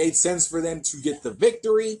 It made sense for them to get the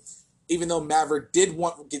victory, even though Maverick did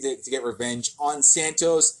want to get revenge on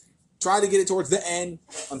Santos. Tried to get it towards the end.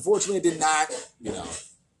 Unfortunately, it did not.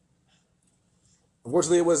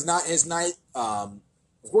 Unfortunately, it was not his night. Of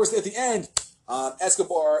course, at the end,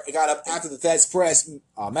 Escobar got up after the Feds press.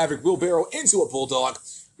 Maverick wheelbarrow into a bulldog.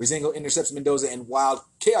 Breezango intercepts Mendoza and Wild.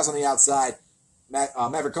 Chaos on the outside.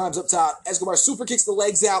 Maverick climbs up top. Escobar super kicks the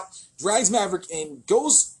legs out. Drags Maverick in.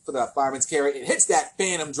 Goes for the fireman's carry. It hits that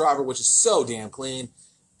Phantom driver, which is so damn clean.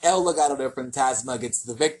 El Legado del Fantasma gets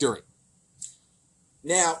the victory.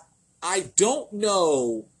 Now, I don't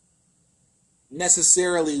know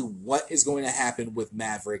necessarily what is going to happen with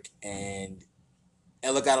Maverick and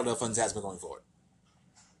El Legado del Fantasma going forward.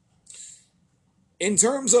 In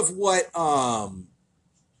terms of what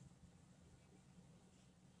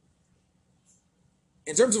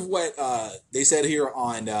they said here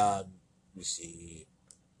on let me see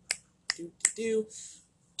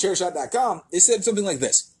chairshot.com, they said something like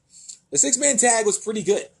this. The 6-man tag was pretty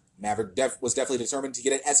good. Maverick was definitely determined to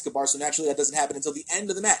get at Escobar, so naturally that doesn't happen until the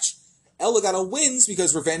end of the match. El Legado wins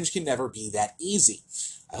because revenge can never be that easy.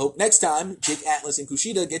 I hope next time Jake Atlas and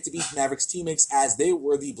Kushida get to be Maverick's teammates as they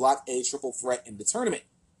were the Block A triple threat in the tournament.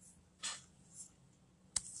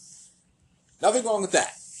 Nothing wrong with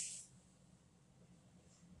that.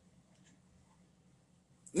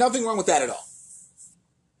 Nothing wrong with that at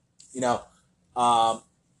all.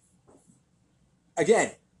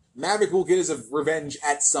 Again, Maverick will get his revenge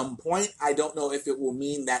at some point. I don't know if it will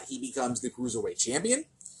mean that he becomes the Cruiserweight champion.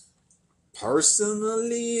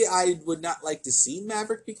 Personally, I would not like to see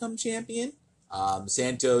Maverick become champion.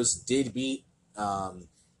 Santos did beat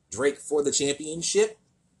Drake for the championship.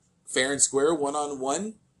 Fair and square,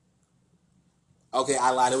 1-on-1. Okay,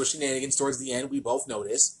 I lied. It was shenanigans towards the end. We both know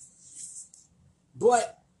this.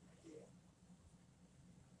 But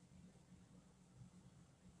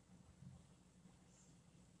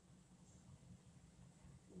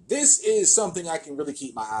this is something I can really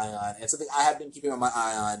keep my eye on, and something I have been keeping my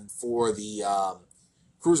eye on for the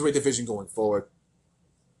Cruiserweight division going forward.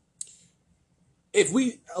 If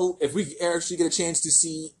we actually get a chance to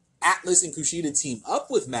see Atlas and Kushida team up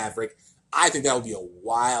with Maverick, I think that would be a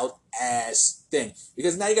wild-ass thing.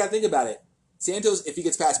 Because now you got to think about it. Santos, if he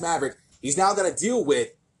gets past Maverick, he's now got to deal with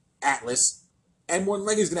Atlas, and more than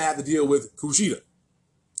likely he's going to have to deal with Kushida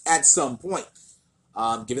at some point.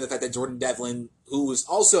 Given the fact that Jordan Devlin, who is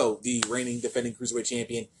also the reigning defending Cruiserweight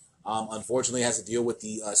champion, unfortunately has to deal with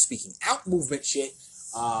the speaking out movement shit,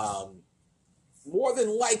 more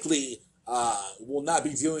than likely will not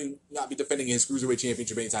be defending his Cruiserweight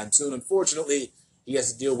championship anytime soon. Unfortunately, he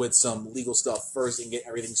has to deal with some legal stuff first and get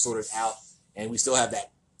everything sorted out, and we still have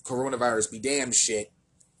that coronavirus be damned shit.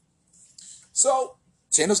 So,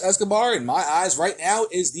 Santos Escobar, in my eyes right now,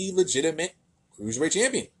 is the legitimate Cruiserweight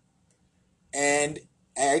champion. And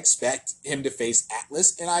I expect him to face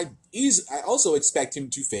Atlas, and I also expect him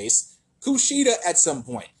to face Kushida at some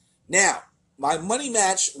point. Now, my money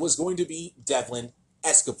match was going to be Devlin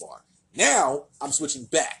Escobar. Now, I'm switching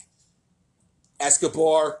back.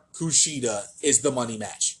 Escobar Kushida is the money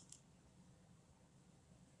match.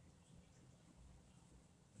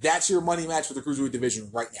 That's your money match for the Cruiserweight division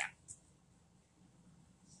right now.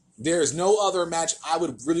 There is no other match I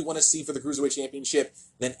would really want to see for the Cruiserweight Championship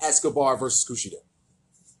than Escobar versus Kushida.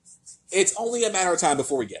 It's only a matter of time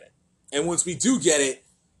before we get it. And once we do get it,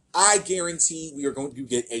 I guarantee we are going to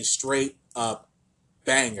get a straight up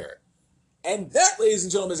banger. And that, ladies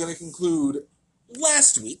and gentlemen, is going to conclude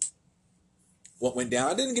last week. What went down.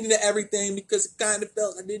 I didn't get into everything because it kind of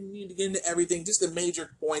felt I didn't need to get into everything. Just the major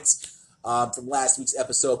points from last week's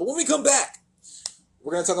episode. But when we come back,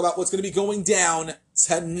 we're going to talk about what's going to be going down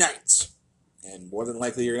tonight. And more than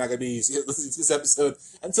likely, you're not going to be listening to this episode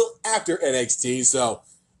until after NXT. So,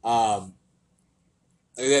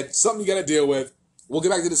 that's something you got to deal with. We'll get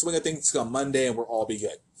back to the swing of things come Monday, and we'll all be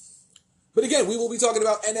good. But again, we will be talking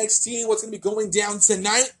about NXT, what's going to be going down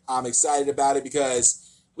tonight. I'm excited about it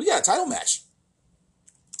because we got a title match.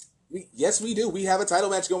 Yes, we do. We have a title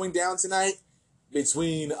match going down tonight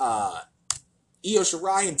between Io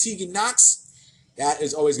Shirai and Tegan Nox. That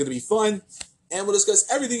is always going to be fun. And we'll discuss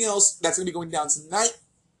everything else that's going to be going down tonight.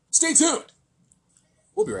 Stay tuned.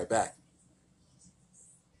 We'll be right back.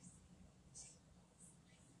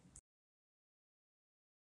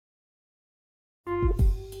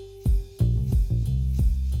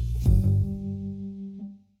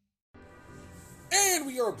 And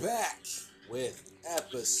we are back with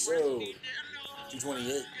episode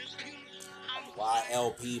 228 of the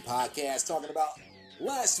YLP podcast, talking about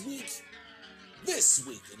last week, this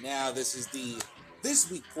week. And now this is the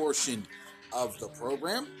this week portion of the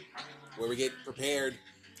program where we get prepared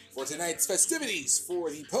for tonight's festivities for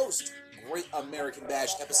the post Great American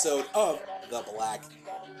Bash episode of the Black,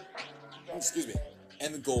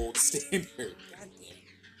 and the Gold Standard. God damn it.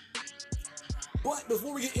 But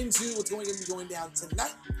before we get into what's going to be going down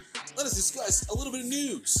tonight, let us discuss a little bit of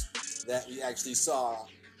news that we actually saw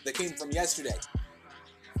that came from yesterday.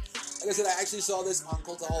 Like I said, I actually saw this on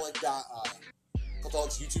Cultaholic's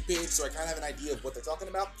YouTube page, so I kind of have an idea of what they're talking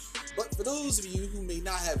about. But for those of you who may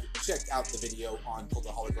not have checked out the video on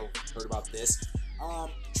Cultaholic or heard about this,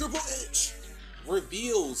 Triple H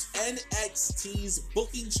reveals NXT's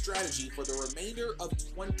booking strategy for the remainder of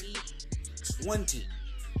 2020.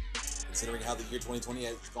 Considering how the year 2020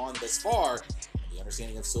 has gone thus far, the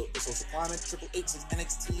understanding of the social climate, Triple H says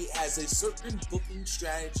NXT has a certain booking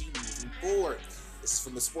strategy moving forward. This is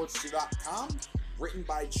from thesportster.com, written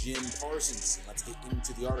by Jim Parsons. Let's get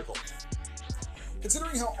into the article.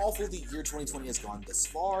 Considering how awful the year 2020 has gone thus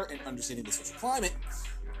far and understanding the social climate,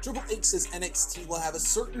 Triple H says NXT will have a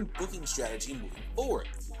certain booking strategy moving forward.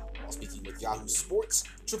 While speaking with Yahoo Sports,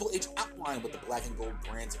 Triple H outlined what the Black and Gold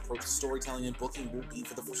brand's approach to storytelling and booking will be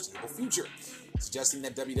for the foreseeable future, suggesting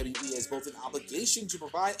that WWE has both an obligation to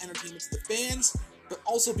provide entertainment to the fans, but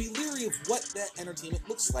also be leery of what that entertainment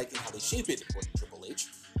looks like and how they shape it. According to Triple H,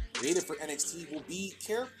 creative for NXT will be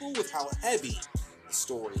careful with how heavy the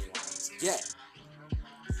storylines get.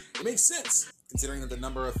 It makes sense, considering that the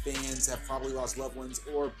number of fans have probably lost loved ones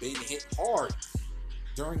or been hit hard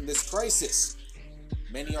during this crisis.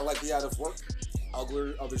 Many are likely out of work,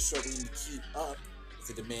 others struggling to keep up with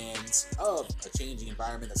the demands of a changing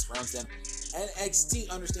environment that surrounds them. NXT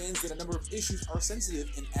understands that a number of issues are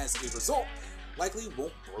sensitive and as a result, likely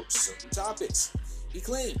won't broach certain topics. He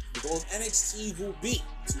claimed the goal of NXT will be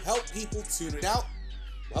to help people tune it out,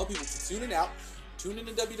 tune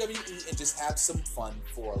into WWE and just have some fun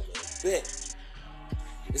for a little bit.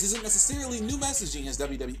 This isn't necessarily new messaging, as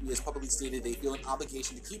WWE has publicly stated they feel an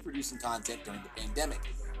obligation to keep producing content during the pandemic,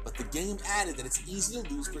 but the game added that it's easy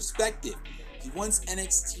to lose perspective. He wants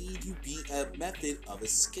NXT to be a method of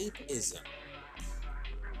escapism.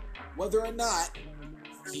 Whether or not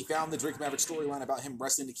he found the Drake Maverick storyline about him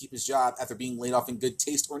wrestling to keep his job after being laid off in good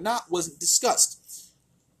taste or not wasn't discussed.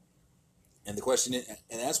 And the question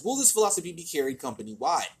is, will this philosophy be carried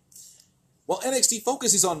company-wide? While NXT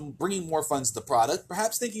focuses on bringing more funds to the product,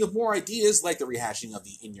 perhaps thinking of more ideas like the rehashing of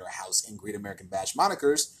the In Your House and Great American Bash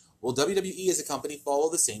monikers, will WWE as a company follow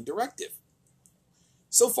the same directive?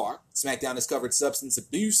 So far, SmackDown has covered substance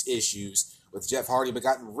abuse issues, with Jeff Hardy but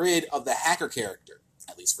gotten rid of the hacker character,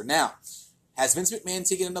 at least for now. Has Vince McMahon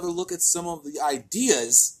taken another look at some of the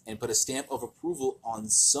ideas and put a stamp of approval on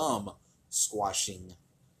some, squashing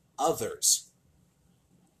others?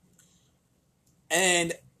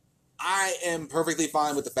 And I am perfectly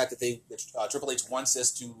fine with the fact that Triple H wants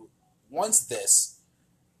this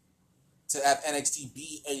to have NXT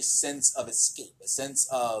be a sense of escape, a sense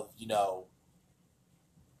of,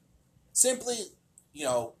 simply,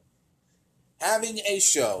 having a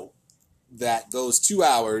show that goes 2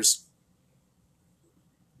 hours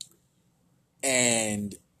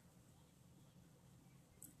and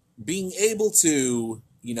being able to,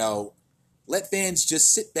 let fans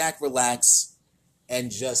just sit back, relax,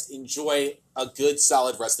 and just enjoy a good,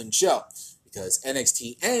 solid wrestling show. Because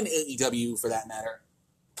NXT and AEW, for that matter,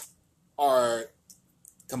 are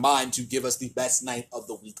combined to give us the best night of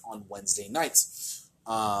the week on Wednesday nights.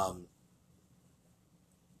 I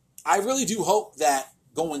really do hope that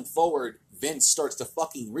going forward, Vince starts to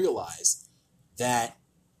fucking realize that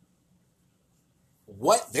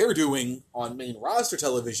what they're doing on main roster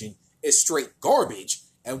television is straight garbage,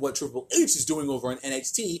 and what Triple H is doing over on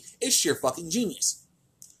NXT is sheer fucking genius.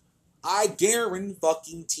 I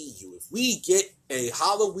guarantee you, if we get a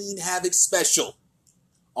Halloween Havoc special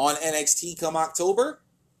on NXT come October,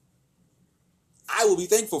 I will be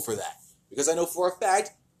thankful for that, because I know for a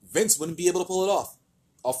fact Vince wouldn't be able to pull it off.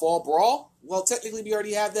 A fall brawl? Well, technically we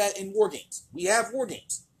already have that in War Games. We have War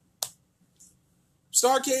Games.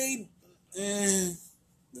 Starrcade?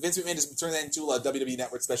 Vince McMahon just turned that into a WWE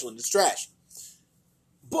Network special and it's trash.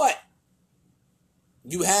 But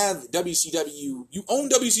you have WCW. You own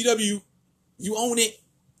WCW. You own it.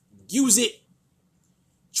 Use it.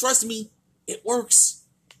 Trust me, it works.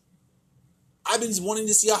 I've been wanting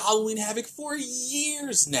to see a Halloween Havoc for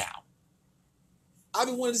years now. I've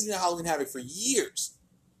been wanting to see a Halloween Havoc for years.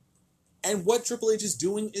 And what Triple H is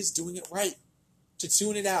doing it right. To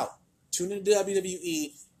tune it out. Tune into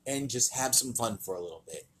WWE and just have some fun for a little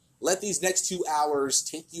bit. Let these next 2 hours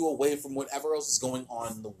take you away from whatever else is going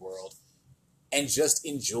on in the world and just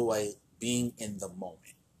enjoy being in the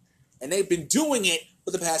moment. And they've been doing it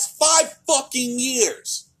for the past 5 fucking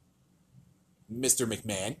years, Mr.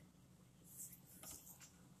 McMahon.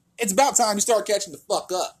 It's about time you start catching the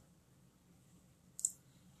fuck up.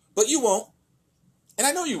 But you won't. And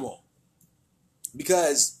I know you won't.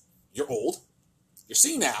 Because you're old. You're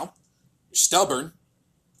senile. You're stubborn.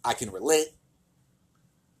 I can relate.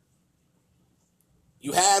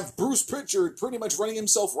 You have Bruce Pritchard pretty much running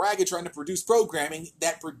himself ragged trying to produce programming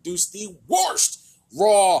that produced the worst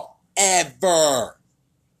Raw ever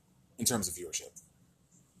in terms of viewership.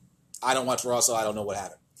 I don't watch Raw, so I don't know what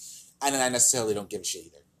happened. And I necessarily don't give a shit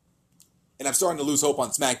either. And I'm starting to lose hope on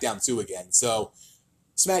SmackDown too again. So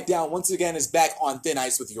SmackDown once again is back on thin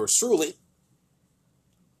ice with yours truly.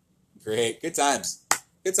 Great. Good times.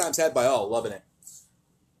 Good times had by all. Loving it.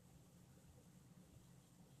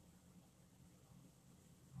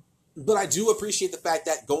 But I do appreciate the fact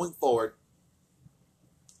that going forward,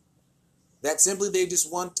 that simply they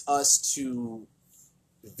just want us to...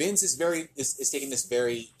 Vince is taking this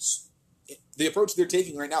very... The approach they're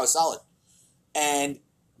taking right now is solid. And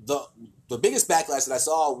the biggest backlash that I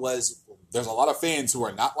saw was there's a lot of fans who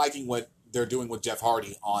are not liking what they're doing with Jeff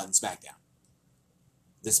Hardy on SmackDown.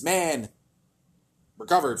 This man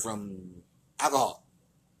recovered from alcohol,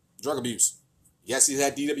 drug abuse. Yes, he's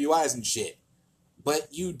had DWIs and shit. But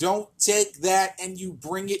you don't take that and you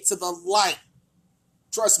bring it to the light.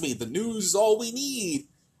 Trust me, the news is all we need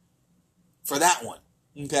for that one.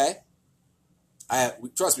 Okay?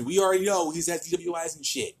 Trust me, we already know he's had DWIs and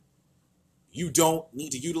shit. You don't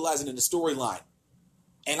need to utilize it in the storyline.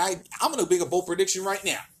 And I'm going to make a bold prediction right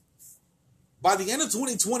now. By the end of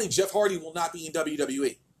 2020, Jeff Hardy will not be in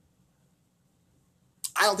WWE.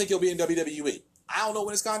 I don't think he'll be in WWE. I don't know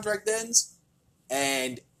when his contract ends.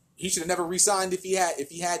 And he should have never re-signed if he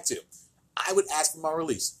had to. I would ask for my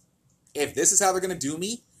release. If this is how they're going to do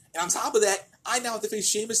me, and on top of that, I now have to face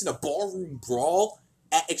Sheamus in a ballroom brawl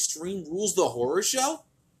at Extreme Rules, the horror show.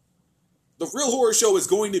 The real horror show is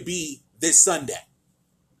going to be this Sunday.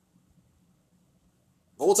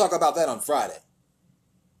 But we'll talk about that on Friday.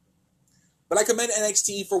 But I commend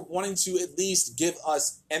NXT for wanting to at least give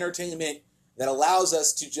us entertainment that allows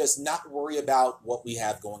us to just not worry about what we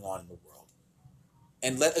have going on in the world.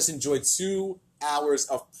 And let us enjoy 2 hours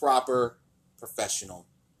of proper professional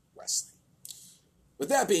wrestling. With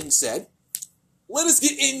that being said, let us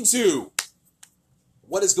get into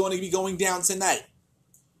what is going to be going down tonight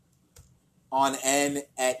on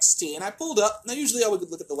NXT. And I pulled up, now usually I would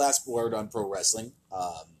look at the last word on pro wrestling.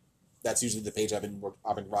 That's usually the page I've been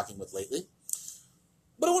rocking with lately.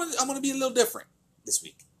 But I'm going to be a little different this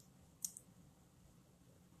week.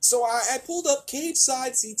 So I pulled up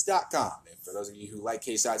CageSideSeats.com. And for those of you who like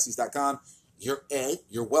CageSideSeats.com,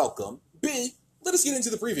 you're welcome. B, let us get into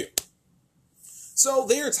the preview. So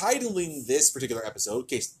they are titling this particular episode,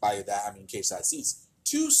 by that I mean Cage Side Seats,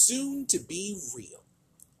 Too Soon to Be Real.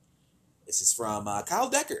 This is from Kyle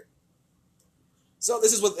Decker. So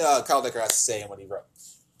this is what Kyle Decker has to say and what he wrote.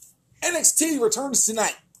 NXT returns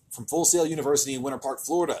tonight from Full Sail University in Winter Park,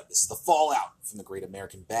 Florida. This is the fallout from the Great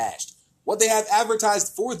American Bash. What they have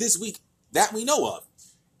advertised for this week that we know of.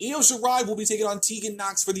 Io Shirai will be taking on Tegan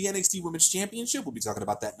Nox for the NXT Women's Championship. We'll be talking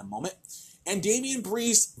about that in a moment. And Damian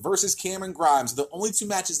Priest versus Cameron Grimes are the only two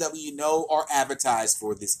matches that we know are advertised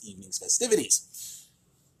for this evening's festivities.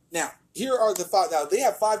 Now, here are the five. Now, they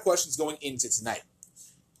have 5 questions going into tonight.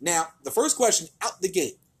 Now, the first question out the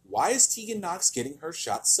gate. Why is Tegan Nox getting her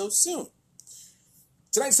shot so soon?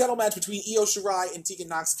 Tonight's title match between Io Shirai and Tegan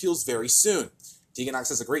Nox feels very soon. Tegan Nox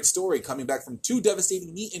has a great story, coming back from 2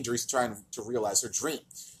 devastating knee injuries trying to realize her dream.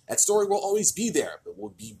 That story will always be there, but will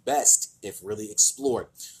be best if really explored.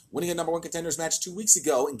 Winning a number 1 contenders match 2 weeks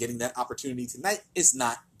ago and getting that opportunity tonight is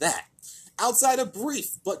not that. Outside a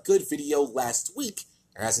brief but good video last week,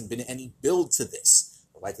 there hasn't been any build to this.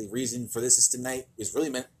 The likely reason for this is tonight is really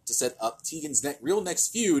meant to set up Tegan's real next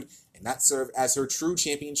feud and not serve as her true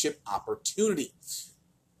championship opportunity.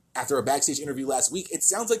 After a backstage interview last week, it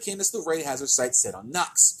sounds like Candice LeRae has her sights set on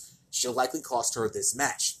Nox. She'll likely cost her this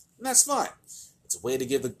match, and that's fine. It's a way to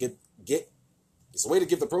give the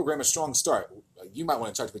program a strong start. You might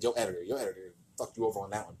want to talk with your editor. Your editor fucked you over on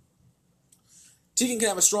that one. Tegan can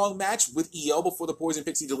have a strong match with Io before the Poison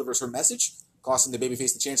Pixie delivers her message, costing the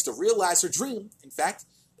babyface the chance to realize her dream. In fact,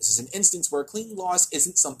 this is an instance where a clean loss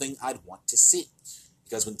isn't something I'd want to see.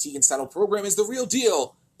 Because when Tegan's title program is the real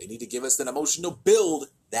deal, they need to give us an emotional build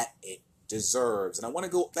that it deserves. And I want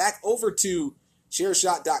to go back over to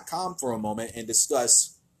Chairshot.com for a moment and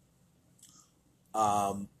discuss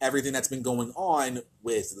everything that's been going on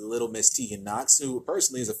with Little Miss Tegan Nox, who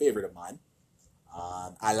personally is a favorite of mine.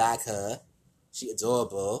 I like her. She's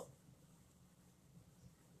adorable.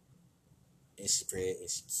 And she's pretty and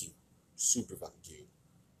she's cute. Super fucking cute.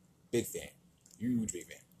 Big fan. Huge big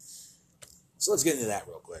fan. So let's get into that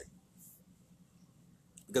real quick.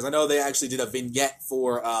 Because I know they actually did a vignette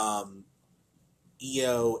for Io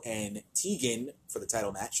and Tegan for the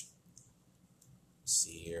title match. Let's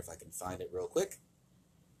see here if I can find it real quick.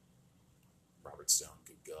 Robert Stone,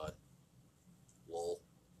 good God. Lol.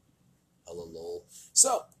 Hello, lol.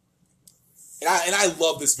 So, and I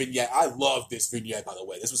love this vignette. I love this vignette, by the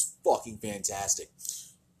way. This was fucking fantastic.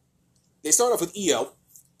 They start off with Io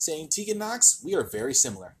saying, Tegan Nox, we are very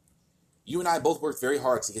similar. You and I both worked very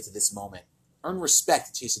hard to get to this moment. Earn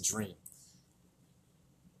respect, chase a dream.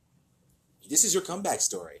 This is your comeback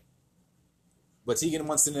story. But Tegan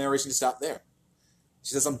wants the narration to stop there.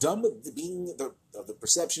 She says, I'm done with being the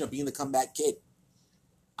perception of being the comeback kid.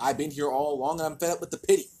 I've been here all along and I'm fed up with the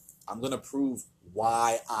pity. I'm going to prove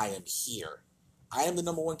why I am here. I am the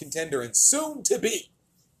number 1 contender and soon to be.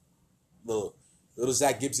 Little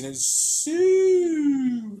Zach Gibson is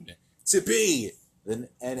soon to be the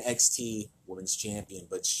NXT Women's Champion.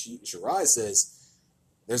 But Shirai says,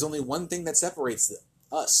 there's only one thing that separates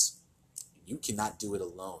us. You cannot do it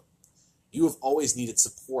alone. You have always needed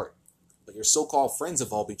support, but your so-called friends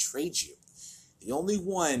have all betrayed you. The only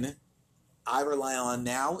one I rely on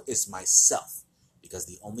now is myself, because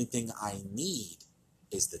the only thing I need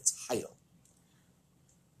is the title.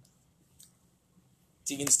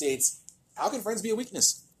 Tegan states, how can friends be a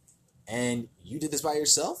weakness? And you did this by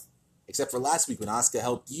yourself? Except for last week when Asuka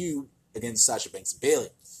helped you against Sasha Banks and Bayley.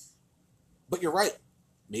 But you're right.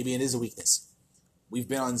 Maybe it is a weakness. We've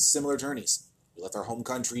been on similar journeys. We left our home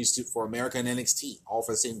countries for America and NXT, all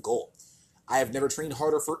for the same goal. I have never trained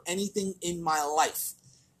harder for anything in my life.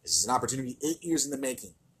 This is an opportunity 8 years in the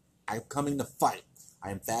making. I'm coming to fight.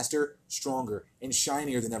 I am faster, stronger, and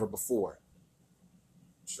shinier than ever before.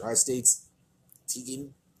 Shirai states,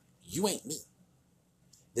 Tegan, you ain't me.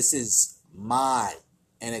 This is my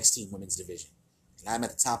NXT Women's Division, and I'm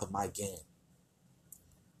at the top of my game.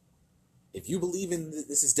 If you believe in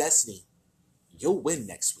this is destiny, you'll win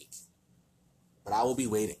next week. But I will be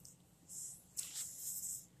waiting.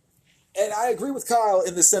 And I agree with Kyle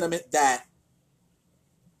in the sentiment that,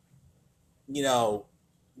 you know,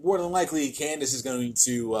 more than likely Candice is going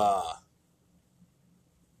to...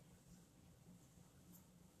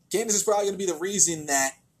 Candice is probably going to be the reason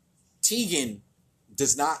that Tegan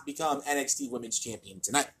does not become NXT Women's Champion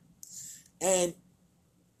tonight. And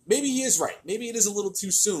maybe he is right. Maybe it is a little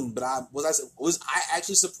too soon, but was I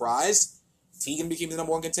actually surprised Tegan became the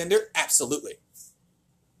number 1 contender? Absolutely.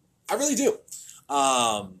 I really do.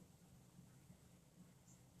 I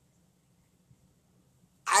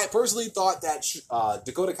personally thought that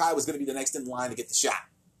Dakota Kai was going to be the next in line to get the shot.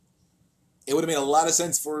 It would have made a lot of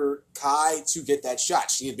sense for Kai to get that shot.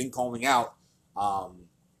 She had been calling out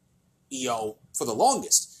Io for the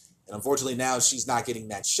longest. And unfortunately now she's not getting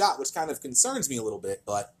that shot, which kind of concerns me a little bit.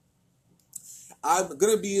 But I'm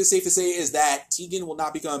going to be as safe to say is that Tegan will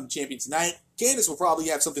not become champion tonight. Candice will probably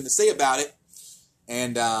have something to say about it.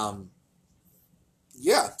 And,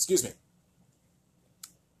 excuse me.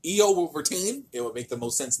 Io will retain. It would make the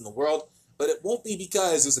most sense in the world. But it won't be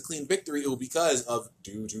because it was a clean victory. It will be because of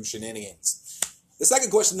due to shenanigans. The second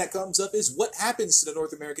question that comes up is, what happens to the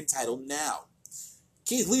North American title now?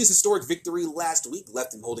 Keith Lee's historic victory last week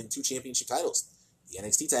left him holding 2 championship titles, the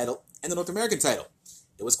NXT title and the North American title.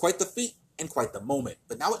 It was quite the feat and quite the moment,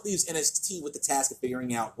 but now it leaves NXT with the task of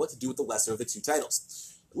figuring out what to do with the lesser of the 2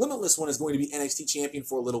 titles. The Limitless one is going to be NXT champion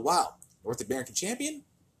for a little while. North American champion?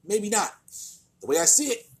 Maybe not. The way I see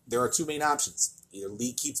it, there are 2 main options. Either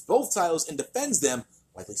Lee keeps both titles and defends them,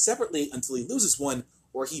 likely separately, until he loses one,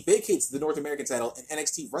 or he vacates the North American title and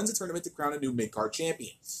NXT runs a tournament to crown a new mid-card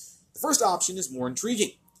champion. The first option is more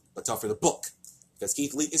intriguing, but tougher to book, because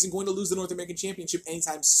Keith Lee isn't going to lose the North American Championship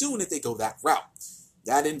anytime soon if they go that route.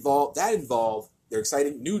 That involve their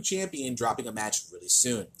exciting new champion dropping a match really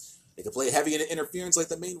soon. They could play heavy into interference like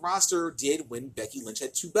the main roster did when Becky Lynch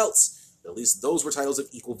had 2 belts. But at least those were titles of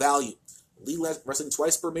equal value. Lee wrestling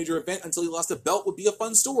twice per major event until he lost a belt would be a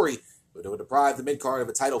fun story, but it would deprive the mid-card of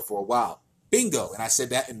a title for a while. Bingo, and I said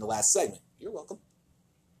that in the last segment. You're welcome.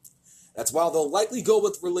 That's why they'll likely go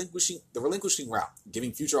with the relinquishing route,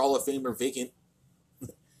 giving future Hall of Famer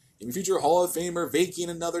vacant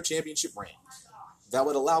another championship reign. That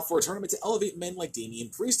would allow for a tournament to elevate men like Damian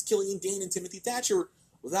Priest, Killian Dane, and Timothy Thatcher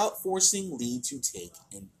without forcing Lee to take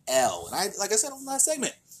an L. And like I said on the last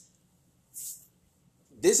segment,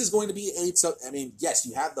 this is going to be yes,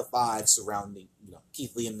 you have the 5 surrounding,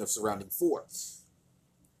 Keith Lee and the surrounding 4.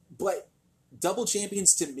 But double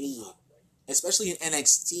champions to me, especially in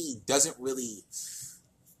NXT,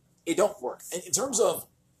 it don't work. And in terms of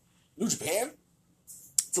New Japan,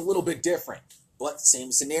 it's a little bit different, but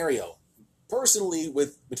same scenario. Personally,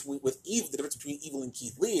 the difference between Evil and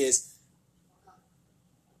Keith Lee is,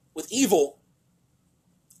 with Evil,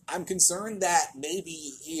 I'm concerned that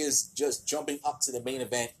maybe he is just jumping up to the main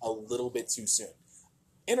event a little bit too soon.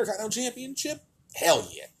 Intercontinental Championship? Hell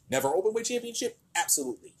yeah. Never Openweight Championship?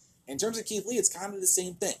 Absolutely. In terms of Keith Lee, it's kind of the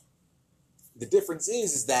same thing. The difference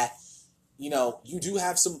is that, you do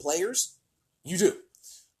have some players. You do.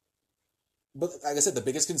 But like I said, the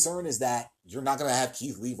biggest concern is that you're not going to have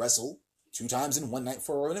Keith Lee wrestle 2 times in one night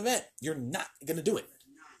for an event. You're not going to do it.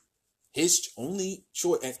 His only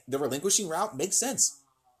choice, the relinquishing route makes sense.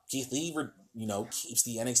 Keith Lee, keeps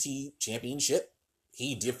the NXT championship.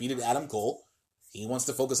 He defeated Adam Cole. He wants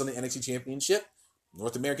to focus on the NXT championship.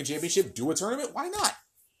 North American championship, do a tournament. Why not?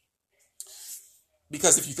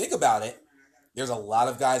 Because if you think about it, there's a lot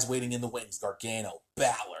of guys waiting in the wings. Gargano,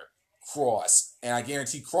 Balor, Cross. And I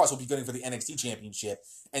guarantee Cross will be gunning for the NXT championship.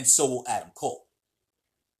 And so will Adam Cole.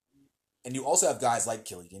 And you also have guys like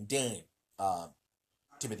Killian Dane,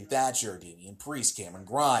 Timothy Thatcher, Damian Priest, Cameron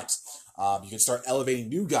Grimes. You can start elevating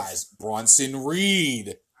new guys. Bronson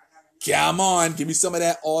Reed. Come on, give me some of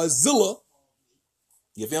that Aurzilla.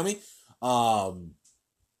 You feel me?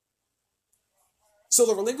 So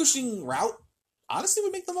the relinquishing route honestly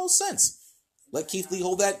would make the most sense. Let Keith Lee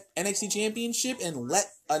hold that NXT championship and let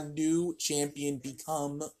a new champion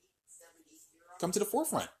come to the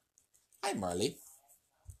forefront. Hi, Marley.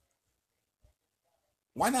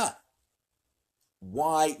 Why not?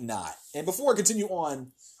 Why not? And before I continue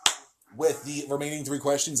on with the remaining 3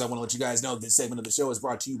 questions, I want to let you guys know this segment of the show is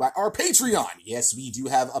brought to you by our Patreon. Yes, we do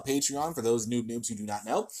have a Patreon for those noobs who do not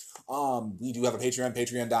know. We do have a Patreon,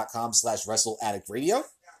 patreon.com/WrestleAddictRadio.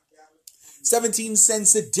 17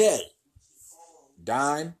 cents a day.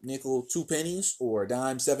 Dime, nickel, 2 pennies, or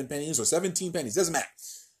dime, 7 pennies, or 17 pennies. Doesn't matter.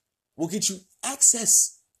 We'll get you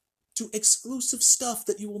access to exclusive stuff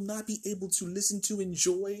that you will not be able to listen to,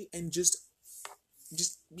 enjoy, and just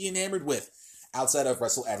be enamored with outside of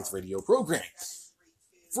Wrestle Addicts Radio programming.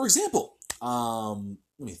 For example, let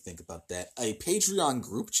me think about that. A Patreon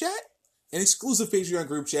group chat, an exclusive Patreon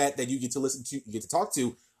group chat that you get to listen to, you get to talk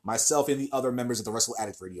to myself and the other members of the Wrestle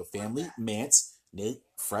Addicts Radio family, Mance, Nate,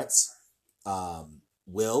 Fretz,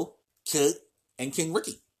 Will, Kate, and King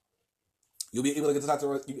Ricky. You'll be able to get to talk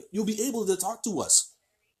to us. You'll be able to talk to us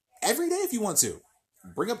every day if you want to.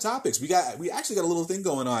 Bring up topics. We actually got a little thing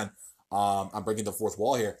going on. I'm breaking the fourth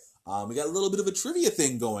wall here. We got a little bit of a trivia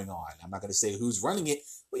thing going on. I'm not going to say who's running it,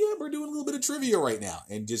 but yeah, we're doing a little bit of trivia right now.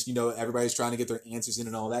 And just, everybody's trying to get their answers in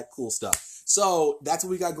and all that cool stuff. So that's what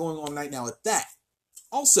we got going on right now with that.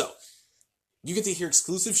 Also, you get to hear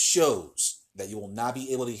exclusive shows that you will not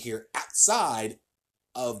be able to hear outside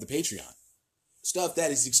of the Patreon. Stuff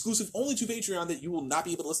that is exclusive only to Patreon that you will not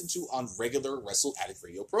be able to listen to on regular Wrestle Addict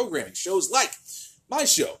Radio programming. Shows like my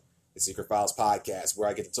show, the Secret Files podcast, where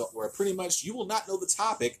I get to talk, where pretty much you will not know the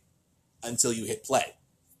topic until you hit play.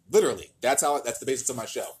 Literally, that's the basis of my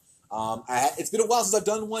show. It's been a while since I've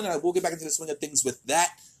done one, and I will get back into the swing of things with that.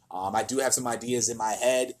 I do have some ideas in my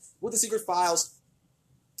head with the Secret Files.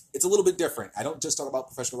 It's a little bit different. I don't just talk about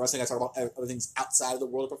professional wrestling. I talk about other things outside of the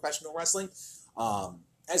world of professional wrestling.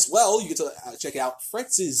 As well, you get to check out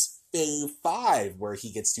Fritz's Fave 5, where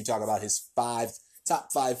he gets to talk about his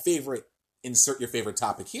top five favorite, insert your favorite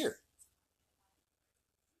topic here.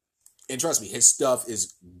 And trust me, his stuff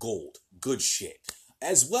is gold. Good shit.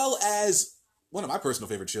 As well as one of my personal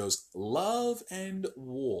favorite shows, Love and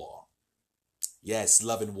War. Yes,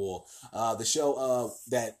 Love and War. The show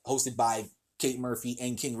that hosted by Kate Murphy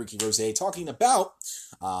and King Ricky Rose, talking about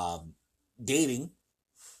dating,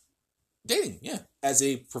 yeah, as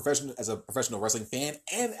a professional wrestling fan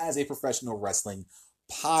and as a professional wrestling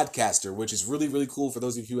podcaster, which is really, really cool for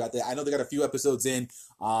those of you out there. I know they got a few episodes in.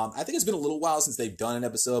 I think it's been a little while since they've done an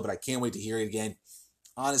episode, but I can't wait to hear it again.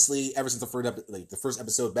 Honestly, ever since the first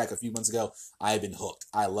episode back a few months ago, I have been hooked.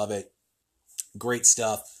 I love it. Great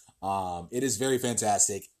stuff. It is very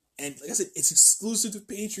fantastic. And like I said, it's exclusive to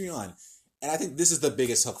Patreon. And I think this is the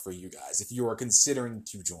biggest hook for you guys if you are considering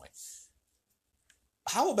to join.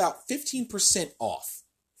 How about 15% off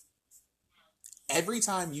every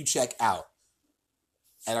time you check out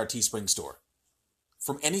at our Teespring store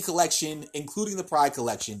from any collection, including the Pride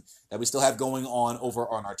collection that we still have going on over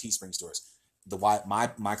on our Teespring stores? My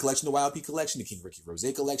collection, the YLP collection, the King Ricky Rose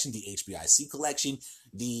collection, the HBIC collection,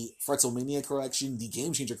 the Fretzelmania collection, the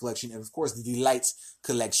Game Changer collection, and of course the Delights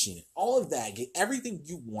collection. All of that, get everything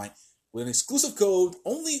you want with an exclusive code,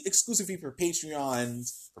 only exclusively for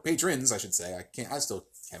patrons, I should say. I still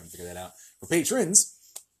haven't figured that out. For patrons,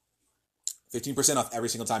 15% off every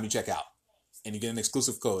single time you check out. And you get an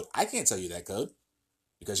exclusive code. I can't tell you that code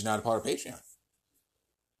because you're not a part of Patreon.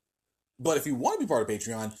 But if you want to be part of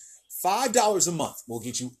Patreon, $5 a month will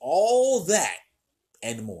get you all that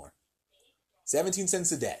and more. 17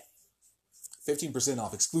 cents a day. 15%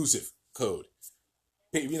 off exclusive code.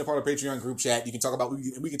 Being a part of Patreon group chat, we can talk about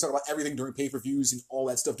everything during pay-per-views and all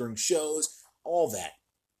that stuff during shows, all that.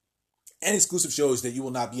 And exclusive shows that you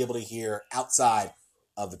will not be able to hear outside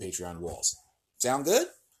of the Patreon walls. Sound good?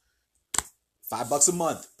 $5 a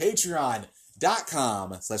month.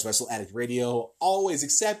 Patreon.com/WrestleAddictRadio. Always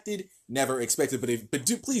accepted, never expected, but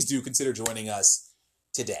please do consider joining us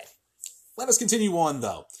today. Let us continue on,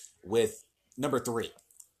 though, with number 3.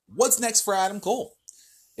 What's next for Adam Cole?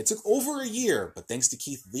 It took over a year, but thanks to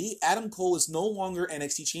Keith Lee, Adam Cole is no longer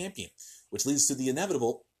NXT champion, which leads to the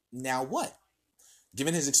inevitable, now what?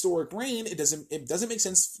 Given his historic reign, it doesn't make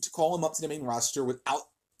sense to call him up to the main roster without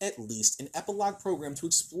at least an epilogue program to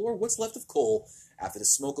explore what's left of Cole after the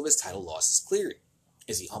smoke of his title loss is cleared.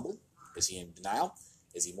 Is he humbled? Is he in denial?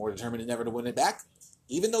 Is he more determined than ever to win it back?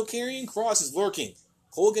 Even though Karrion Kross is lurking,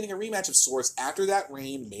 Cole getting a rematch of sorts after that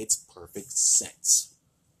reign makes perfect sense.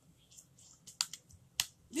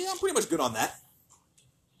 Yeah, I'm pretty much good on that.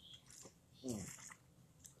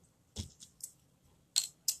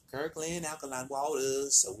 Kirkland alkaline water,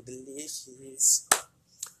 so delicious.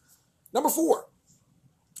 Number 4.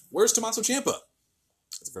 Where's Tommaso Ciampa?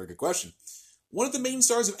 That's a very good question. One of the main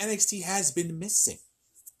stars of NXT has been missing.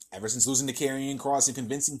 Ever since losing to Karrion Kross in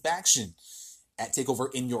convincing fashion at TakeOver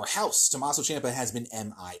in Your House, Tommaso Ciampa has been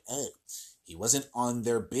MIA. He wasn't on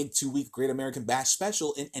their big 2-week Great American Bash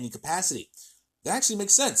special in any capacity. That actually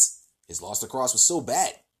makes sense. His loss to Kross was so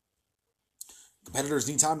bad. Competitors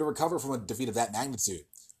need time to recover from a defeat of that magnitude.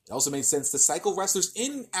 It also makes sense to cycle wrestlers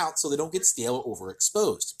in and out so they don't get stale or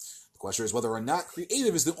overexposed. The question is whether or not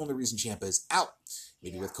creative is the only reason Ciampa is out.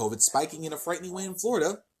 Maybe with COVID spiking in a frightening way in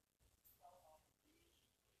Florida.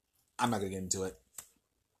 I'm not going to get into it.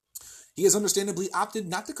 He has understandably opted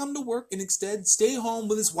not to come to work and instead stay home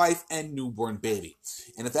with his wife and newborn baby.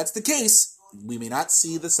 And if that's the case, we may not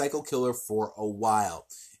see the Psycho Killer for a while.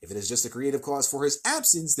 If it is just a creative cause for his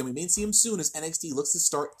absence, then we may see him soon as NXT looks to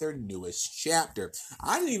start their newest chapter.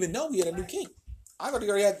 I didn't even know he had a new king. I thought he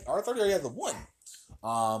already had the one.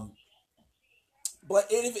 But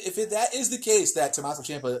if that is the case, that Tommaso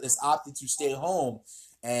Ciampa is opted to stay home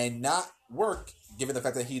and not work, given the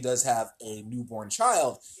fact that he does have a newborn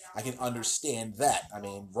child, I can understand that. I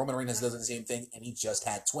mean, Roman Reigns does the same thing, and he just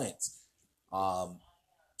had twins.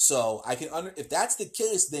 So I can if that's the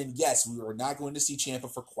case, then yes, we are not going to see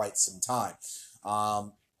Ciampa for quite some time.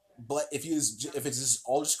 But if it's just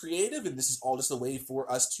all just creative, and this is all just a way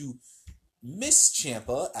for us to miss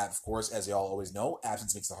Ciampa, of course, as y'all always know,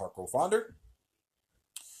 absence makes the heart grow fonder.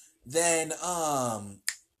 Then,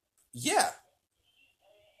 yeah,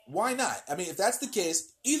 why not? I mean, if that's the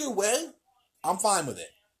case, either way, I'm fine with it.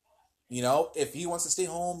 You know, if he wants to stay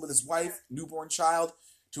home with his wife, newborn child,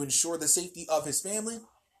 to ensure the safety of his family,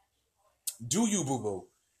 do you, boo-boo.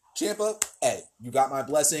 Ciampa, hey, you got my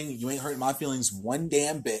blessing. You ain't hurting my feelings one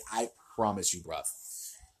damn bit. I promise you, bruh.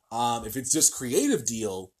 If it's just creative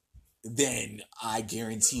deal, then I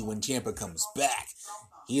guarantee when Ciampa comes back,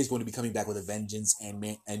 he is going to be coming back with a vengeance,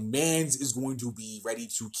 and Mans is going to be ready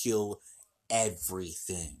to kill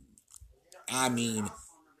everything. I mean,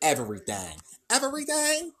 everything.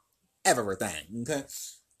 Everything? Everything, okay?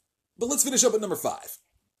 But let's finish up at number 5.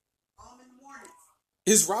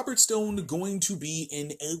 Is Robert Stone going to be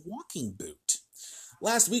in a walking boot?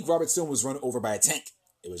 Last week, Robert Stone was run over by a tank.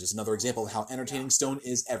 It was just another example of how entertaining Stone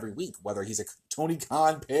is every week, whether he's a Tony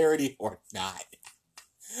Khan parody or not.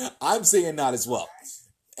 I'm saying not as well.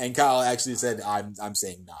 And Kyle actually said I'm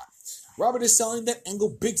saying not. Robert is selling that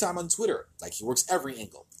angle big time on Twitter. Like, he works every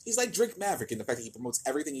angle. He's like Drake Maverick in the fact that he promotes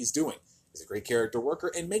everything he's doing. He's a great character worker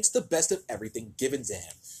and makes the best of everything given to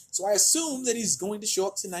him. So I assume that he's going to show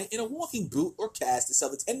up tonight in a walking boot or cast to sell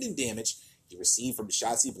the tendon damage he received from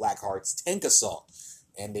Shotzi Blackheart's tank assault.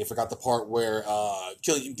 And they forgot the part where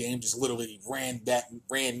Killian Dane just literally ran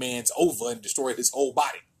Mans over and destroyed his whole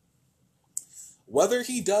body. Whether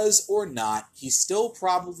he does or not, he's still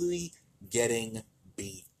probably getting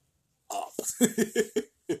beat up.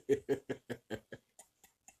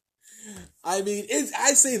 I mean,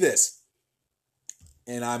 I say this.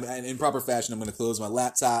 And I'm in proper fashion. I'm going to close my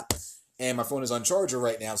laptop, and my phone is on charger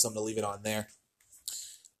right now, so I'm going to leave it on there.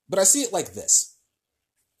 But I see it like this.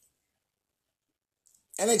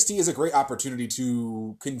 NXT is a great opportunity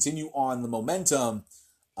to continue on the momentum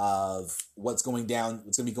of what's going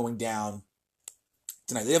to be going down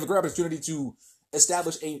tonight. They have a great opportunity to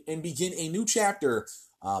establish and begin a new chapter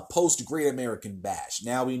post Great American Bash.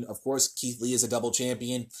 Now, of course, Keith Lee is a double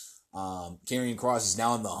champion. Karrion Kross is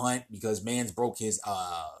now in the hunt because Mans broke his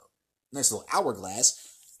nice little hourglass.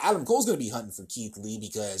 Adam Cole's going to be hunting for Keith Lee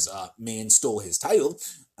because Mans stole his title.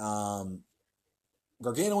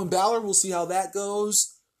 Gargano and Balor, we'll see how that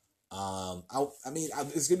goes. There's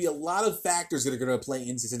going to be a lot of factors that are going to play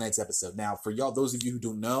into tonight's episode. Now, for y'all, those of you who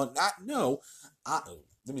do not know,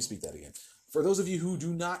 let me speak that again. For those of you who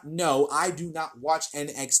do not know, I do not watch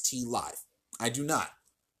NXT live. I do not.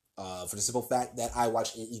 For the simple fact that I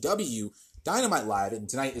watch AEW Dynamite live, and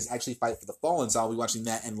tonight is actually Fight for the Fallen, so I'll be watching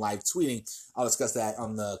that and live tweeting. I'll discuss that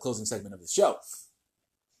on the closing segment of the show.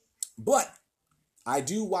 But I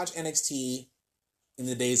do watch NXT in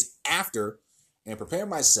the days after and prepare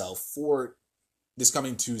myself for this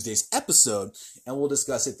coming Tuesday's episode, and we'll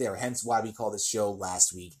discuss it there. Hence why we call this show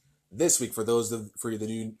Last Week, This Week. For the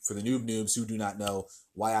noob noobs who do not know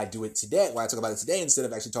why I do it today, why I talk about it today instead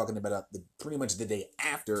of actually talking about it pretty much the day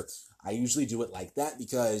after, I usually do it like that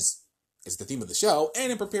because it's the theme of the show,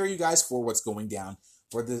 and to prepare you guys for what's going down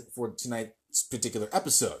for tonight's particular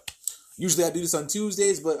episode. Usually I do this on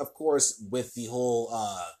Tuesdays, but of course with the whole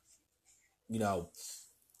New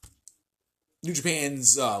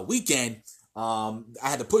Japan's weekend, I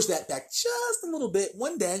had to push that back just a little bit.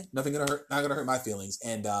 One day, not gonna hurt my feelings,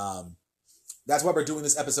 and that's why we're doing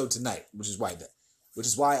this episode tonight, which is why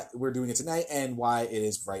we're doing it tonight and why it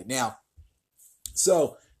is right now.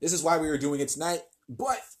 So this is why we were doing it tonight.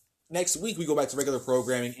 But next week we go back to regular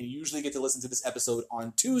programming, and you usually get to listen to this episode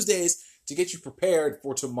on Tuesdays to get you prepared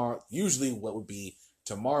for tomorrow. Usually, what would be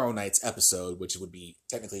tomorrow night's episode, which would be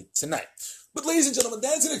technically tonight. But ladies and gentlemen,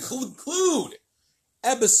 that's going to conclude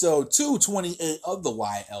episode 228 of the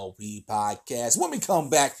YLP podcast. When we come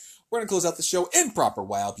back, we're going to close out the show in proper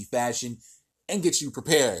YLP fashion and get you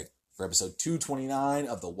prepared for episode 229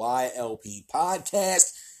 of the YLP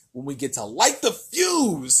podcast, when we get to light the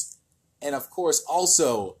fuse and, of course,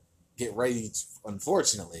 also get ready,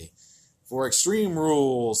 unfortunately, for Extreme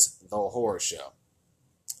Rules, the horror show.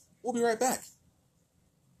 We'll be right back.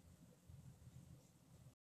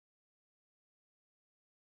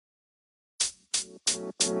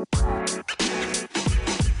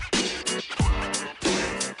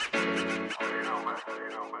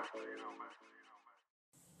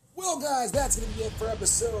 Well, guys, that's going to be it for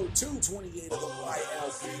episode 228 of the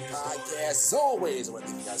YLP podcast. As always, I want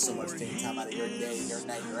to thank you guys so much for taking time out of your day, your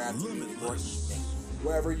night, your afternoon, your evening,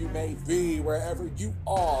 wherever you may be, wherever you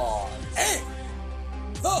are, and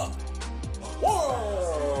the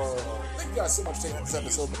world. Thank you guys so much for taking this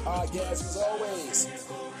episode of the podcast. As always,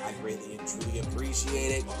 I greatly and truly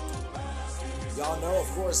appreciate it. Y'all know, of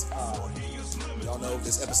course, y'all know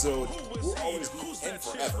this episode will always be and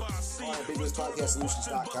forever on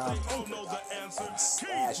BigWizPodcastSolutions.com,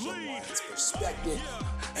 Anchor.fm/Perspective,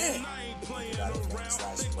 and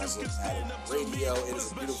Anchor.fm/WrestleAddict Radio. It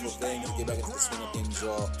is a beautiful thing to get back into the swing of things,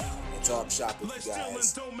 y'all. And talk shop with you guys.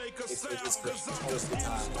 It's great. It's always a good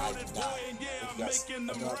time. I do not. Thank you guys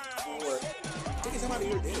enough for taking time out of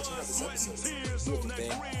your day to check out this episode. It's a beautiful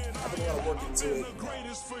thing. I put a lot of work into it,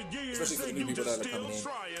 especially for the new people that are coming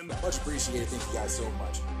in. Much appreciated. Thank you guys so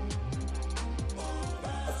much.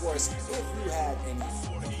 Of course, if you have any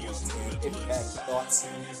if you have thoughts,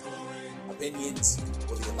 opinions,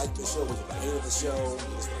 whether you like the show, whether you hate the show,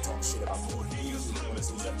 you just want to talk shit about the reviews, you want to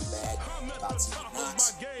say something bad about TV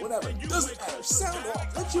Knox, whatever, doesn't matter. Sound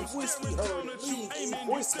off, let your voice be heard, leave a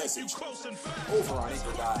voice message over on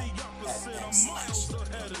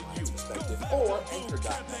anchor.fm/perspective or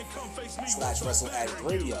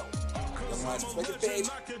anchor.net/WrestleAddictRadio. Young Lions Perspective page,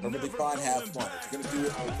 perfectly fine, have fun. If you're going to do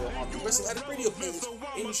it over on the Wrestle Addict Radio page,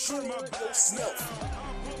 ensure yourself.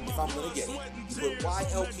 If I'm going to get it, you put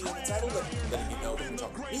YLP in the title, letting me know that you're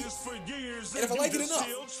talking to me. And if I like it enough,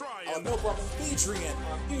 I'll have no problem featuring it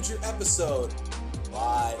on a future episode.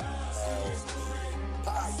 YLP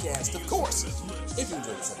Podcast. Of course, if you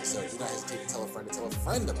enjoyed this episode, do not hesitate to tell a friend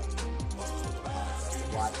about it.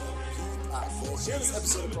 YLP Podcast. Share this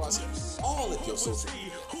episode across all of your social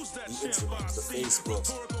media. The Instagrams, the Facebooks,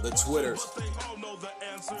 the Twitters, the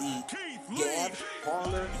Gab,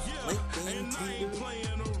 Parler, LinkedIn,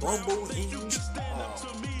 Tinder, Bumble, Hinge,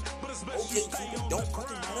 OkCupid, don't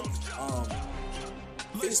fucking matter.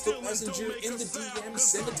 Facebook Messenger, in the DM,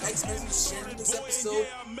 send a text message sharing this episode.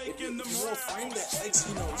 If you know a friend that likes,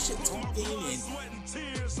 shit talking and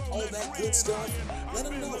all that good stuff, let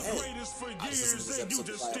them know, hey, I just listened to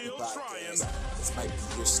this episode of the Podcast. This might be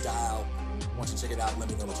your style. Once you check it out, let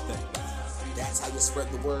me know what you think. That's how you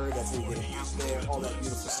spread the word. That's how you get it out there. All that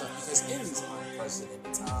beautiful stuff. Because in these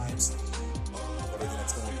unprecedented times, everything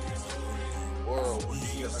that's going on in the world, we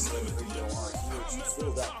here at Wrestle Addict Radio are here to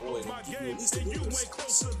fill that void and give you at least a little bit of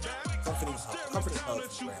solace. Comforting hug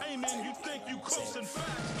from Graham.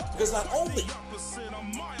 Because not only is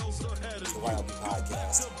the YLP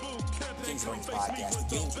Podcast, the Kings of Rings Podcast, the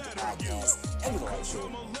Game Changer Podcast, and the Light Show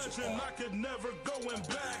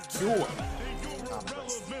Cure Common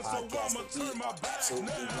Wrestling Podcast, but we are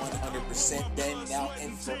absolutely 100% then, now,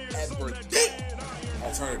 and forever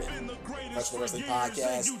alternative professional wrestling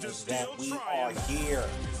podcast, and that we are here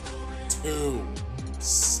to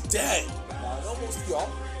stay. Now, I know most of y'all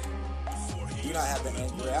do not have the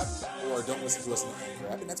Anchor app or don't listen to us in the Anchor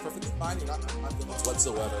app, and that's perfectly fine. You're not feelings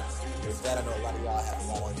whatsoever with that. I know a lot of y'all have them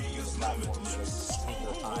all on the platforms like the stream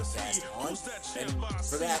your podcast on, and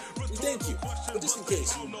for that, we thank you. But just in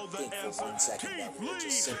case you think for 1 second that we're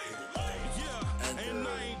just simply Anchor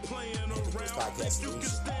this podcast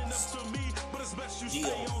solution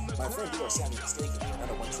deal, my friend, you are sadly mistaken.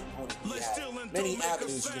 Another one component. We have many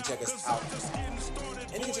avenues you can check us out on.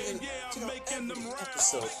 And you can check out every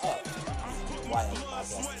episode of the YLP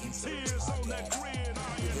Podcast, the Kings of Rings Podcast, the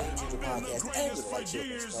Game Changer Podcast, and the Light Show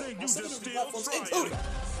Podcast on some of the platforms, including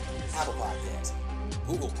Apple Podcasts,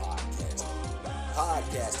 Google Podcasts,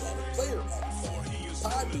 Podcast Addict, Player FM,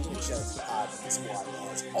 Podbean, and shout out to the Podbean Squad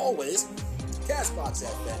as always, Castbox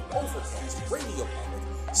FM, Overcast, Radio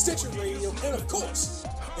Public, Stitcher Radio, and of course,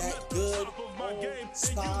 that good old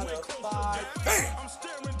Spotify. Bam!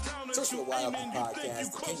 Search for the YLP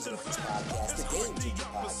Podcast, the Kings of Rings Podcast, the Game Changer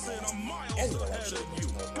Podcast, and the Light Show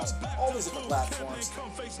Podcast. All these different platforms.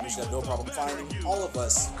 You should have no problem finding all of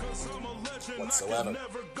us whatsoever.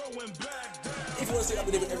 If you want to stay up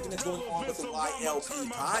to date with everything that's going on with the YLP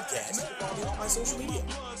Podcast, you can follow me on my social media.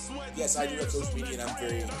 Yes, I do have social media, and I'm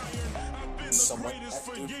very somewhat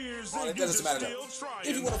active. It doesn't matter though.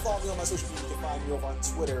 If you want to follow me on my social media, you can find me over on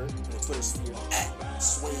Twitter, in the Twitter sphere, at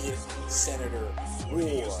Suede Senator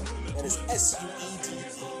Roar. That is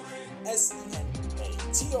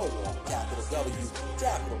SUEDESENATOR, capital W,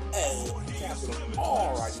 capital A, capital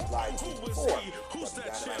R. I do live tweet for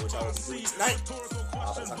Dynamite, which I will be doing tonight.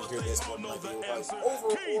 By the time you hear this, one might be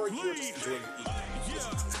over, or you're just enjoying the evening.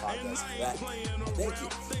 Listen to this podcast for that. Thank you.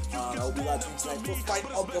 I will be live tweeting tonight for Fight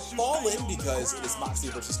of the Fallen because it is Moxley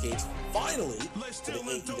versus Cage finally to the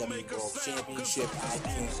AEW World Championship. I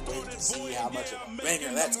can't wait to see how much of a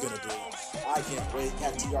banger that's going to be. I can't wait.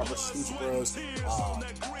 FTR versus Lucha Bros,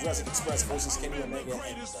 Jurassic Express versus Kenny Omega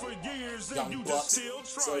and Young Bucks.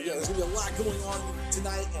 So yeah, there's going to be a lot going on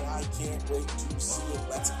tonight, and I can't wait to see it.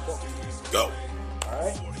 Let's go.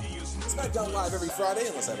 Alright? SmackDown Live every Friday,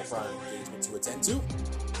 unless I have a prior engagement to attend to.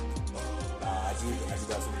 I do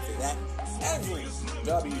definitely say that. Every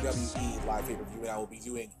WWE live pay-per-view, and I will be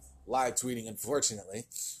doing live tweeting, unfortunately,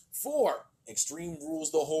 for Extreme Rules,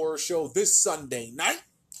 the horror show this Sunday night,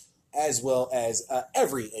 as well as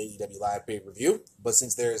every AEW live pay-per-view. But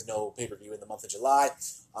since there is no pay-per-view in the month of July,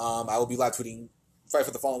 I will be live tweeting Fight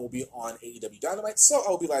for the Fallen will be on AEW Dynamite, so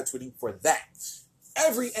I'll be live tweeting for that.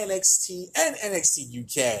 Every NXT and NXT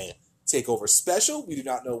UK takeover special. We do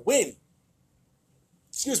not know when.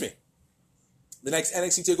 Excuse me. The next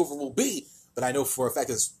NXT takeover will be, but I know for a fact,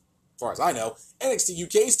 as far as I know, NXT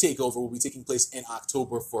UK's takeover will be taking place in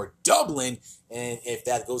October for Dublin. And if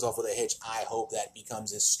that goes off with a hitch, I hope that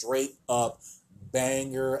becomes a straight up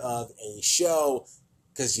banger of a show.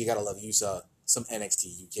 Because you gotta love you some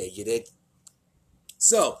NXT UK, you dig?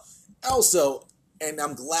 So, also, and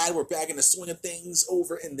I'm glad we're back in the swing of things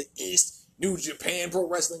over in the East. New Japan Pro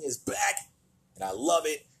Wrestling is back, and I love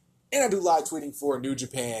it. And I do live tweeting for New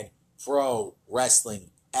Japan Pro Wrestling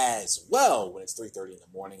as well. When it's 3:30 in the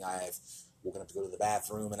morning, I've woken up to go to the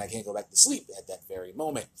bathroom, and I can't go back to sleep at that very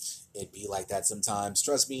moment. It be like that sometimes.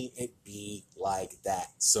 Trust me, it be like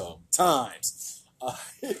that sometimes.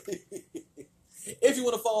 If you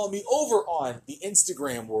want to follow me over on the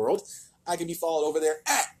Instagram world, I can be followed over there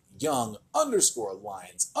at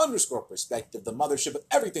young_lions_perspective, the mothership of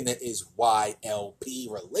everything that is YLP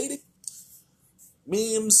related.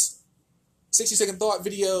 Memes, 60-second thought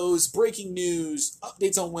videos, breaking news,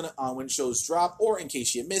 updates on when shows drop, or in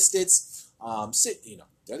case you missed it, did I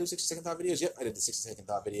do 60-second thought videos? Yep, I did the 60-second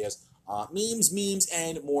thought videos. Memes,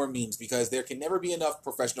 and more memes, because there can never be enough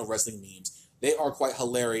professional wrestling memes. They are quite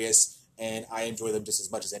hilarious, and I enjoy them just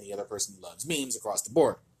as much as any other person who loves memes across the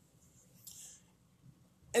board.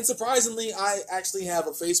 And surprisingly, I actually have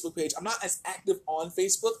a Facebook page. I'm not as active on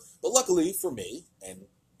Facebook, but luckily for me, and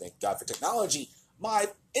thank God for technology, my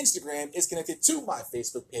Instagram is connected to my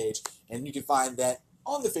Facebook page, and you can find that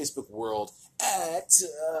on the Facebook world at,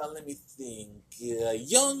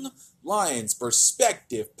 Young Lions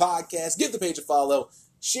Perspective Podcast. Give the page a follow,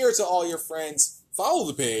 share it to all your friends, follow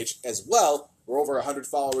the page as well. We're over 100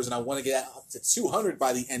 followers, and I want to get up to 200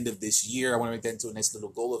 by the end of this year. I want to make that into a nice little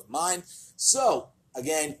goal of mine. So,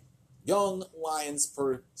 again, Young Lions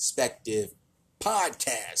Perspective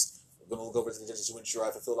Podcast. We're going to look over to the judges to ensure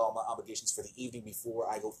I fulfilled all my obligations for the evening before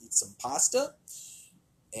I go eat some pasta.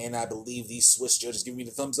 And I believe these Swiss judges give me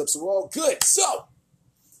the thumbs up, so we're all good. So,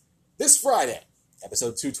 this Friday,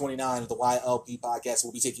 episode 229 of the YLP Podcast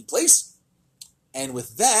will be taking place. And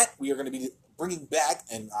with that, we are going to be bringing back,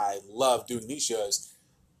 and I love doing these shows,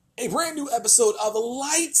 a brand new episode of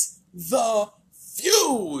Light the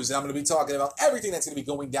Fuse. And I'm going to be talking about everything that's going to be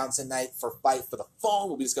going down tonight for Fight for the Fallen.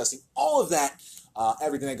 We'll be discussing all of that,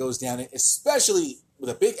 everything that goes down, especially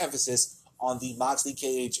with a big emphasis on the Moxley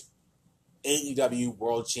Cage AEW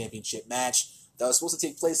World Championship match that was supposed to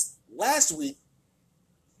take place last week,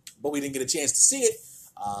 but we didn't get a chance to see it,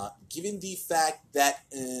 given the fact that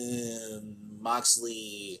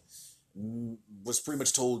Moxley was pretty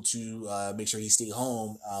much told to make sure he stay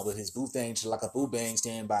home with his boo thing, like a boo bang,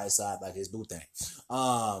 stand by his side like his boo thing.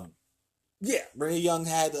 Renee Young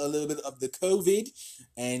had a little bit of the COVID,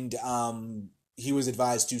 and he was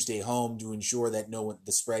advised to stay home to ensure that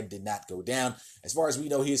the spread did not go down. As far as we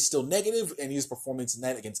know, he is still negative, and he is performing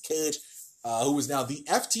tonight against Cage, who is now the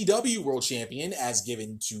FTW World Champion, as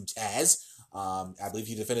given to Taz. I believe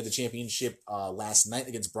he defended the championship last night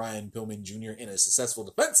against Brian Pillman Jr. in a successful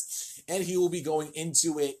defense, and he will be going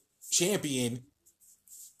into it champion,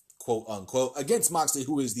 quote unquote, against Moxley,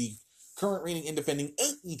 who is the current reigning and defending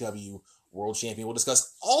AEW World Champion. We'll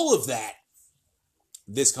discuss all of that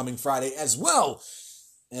this coming Friday, as well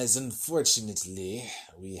as, unfortunately,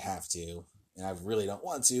 we have to, and I really don't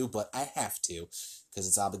want to, but I have to, because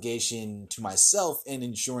it's obligation to myself and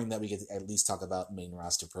ensuring that we get to at least talk about main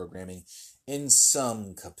roster programming in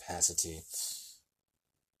some capacity.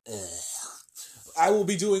 I will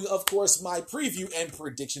be doing, of course, my preview and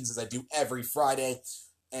predictions as I do every Friday,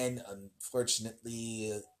 and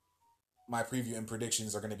unfortunately, my preview and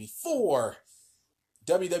predictions are going to be for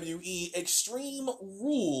WWE Extreme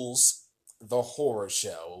Rules, the horror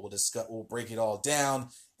show. We'll break it all down,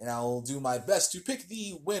 and I'll do my best to pick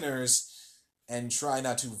the winners and try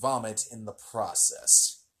not to vomit in the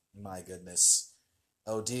process. My goodness.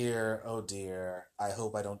 Oh dear, oh dear. I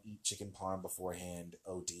hope I don't eat chicken parm beforehand.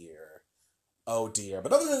 Oh dear. Oh dear.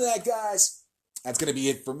 But other than that, guys, that's going to be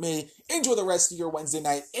it for me. Enjoy the rest of your Wednesday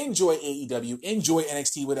night. Enjoy AEW. Enjoy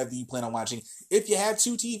NXT, whatever you plan on watching. If you have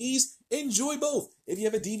two TVs, enjoy both. If you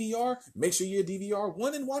have a DVR, make sure you DVR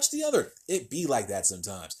one and watch the other. It be like that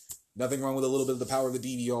sometimes. Nothing wrong with a little bit of the power of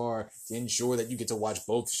the DVR to ensure that you get to watch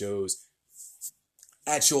both shows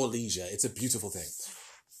at your leisure. It's a beautiful thing.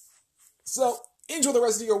 So, enjoy the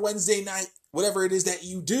rest of your Wednesday night, whatever it is that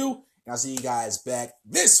you do. And I'll see you guys back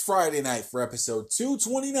this Friday night for episode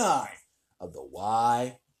 229 of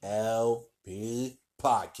the YLP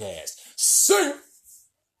Podcast. See ya!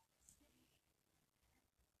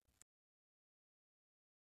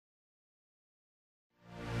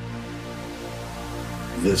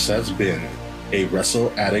 This has been a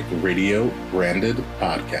Wrestle Addict Radio branded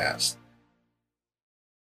podcast.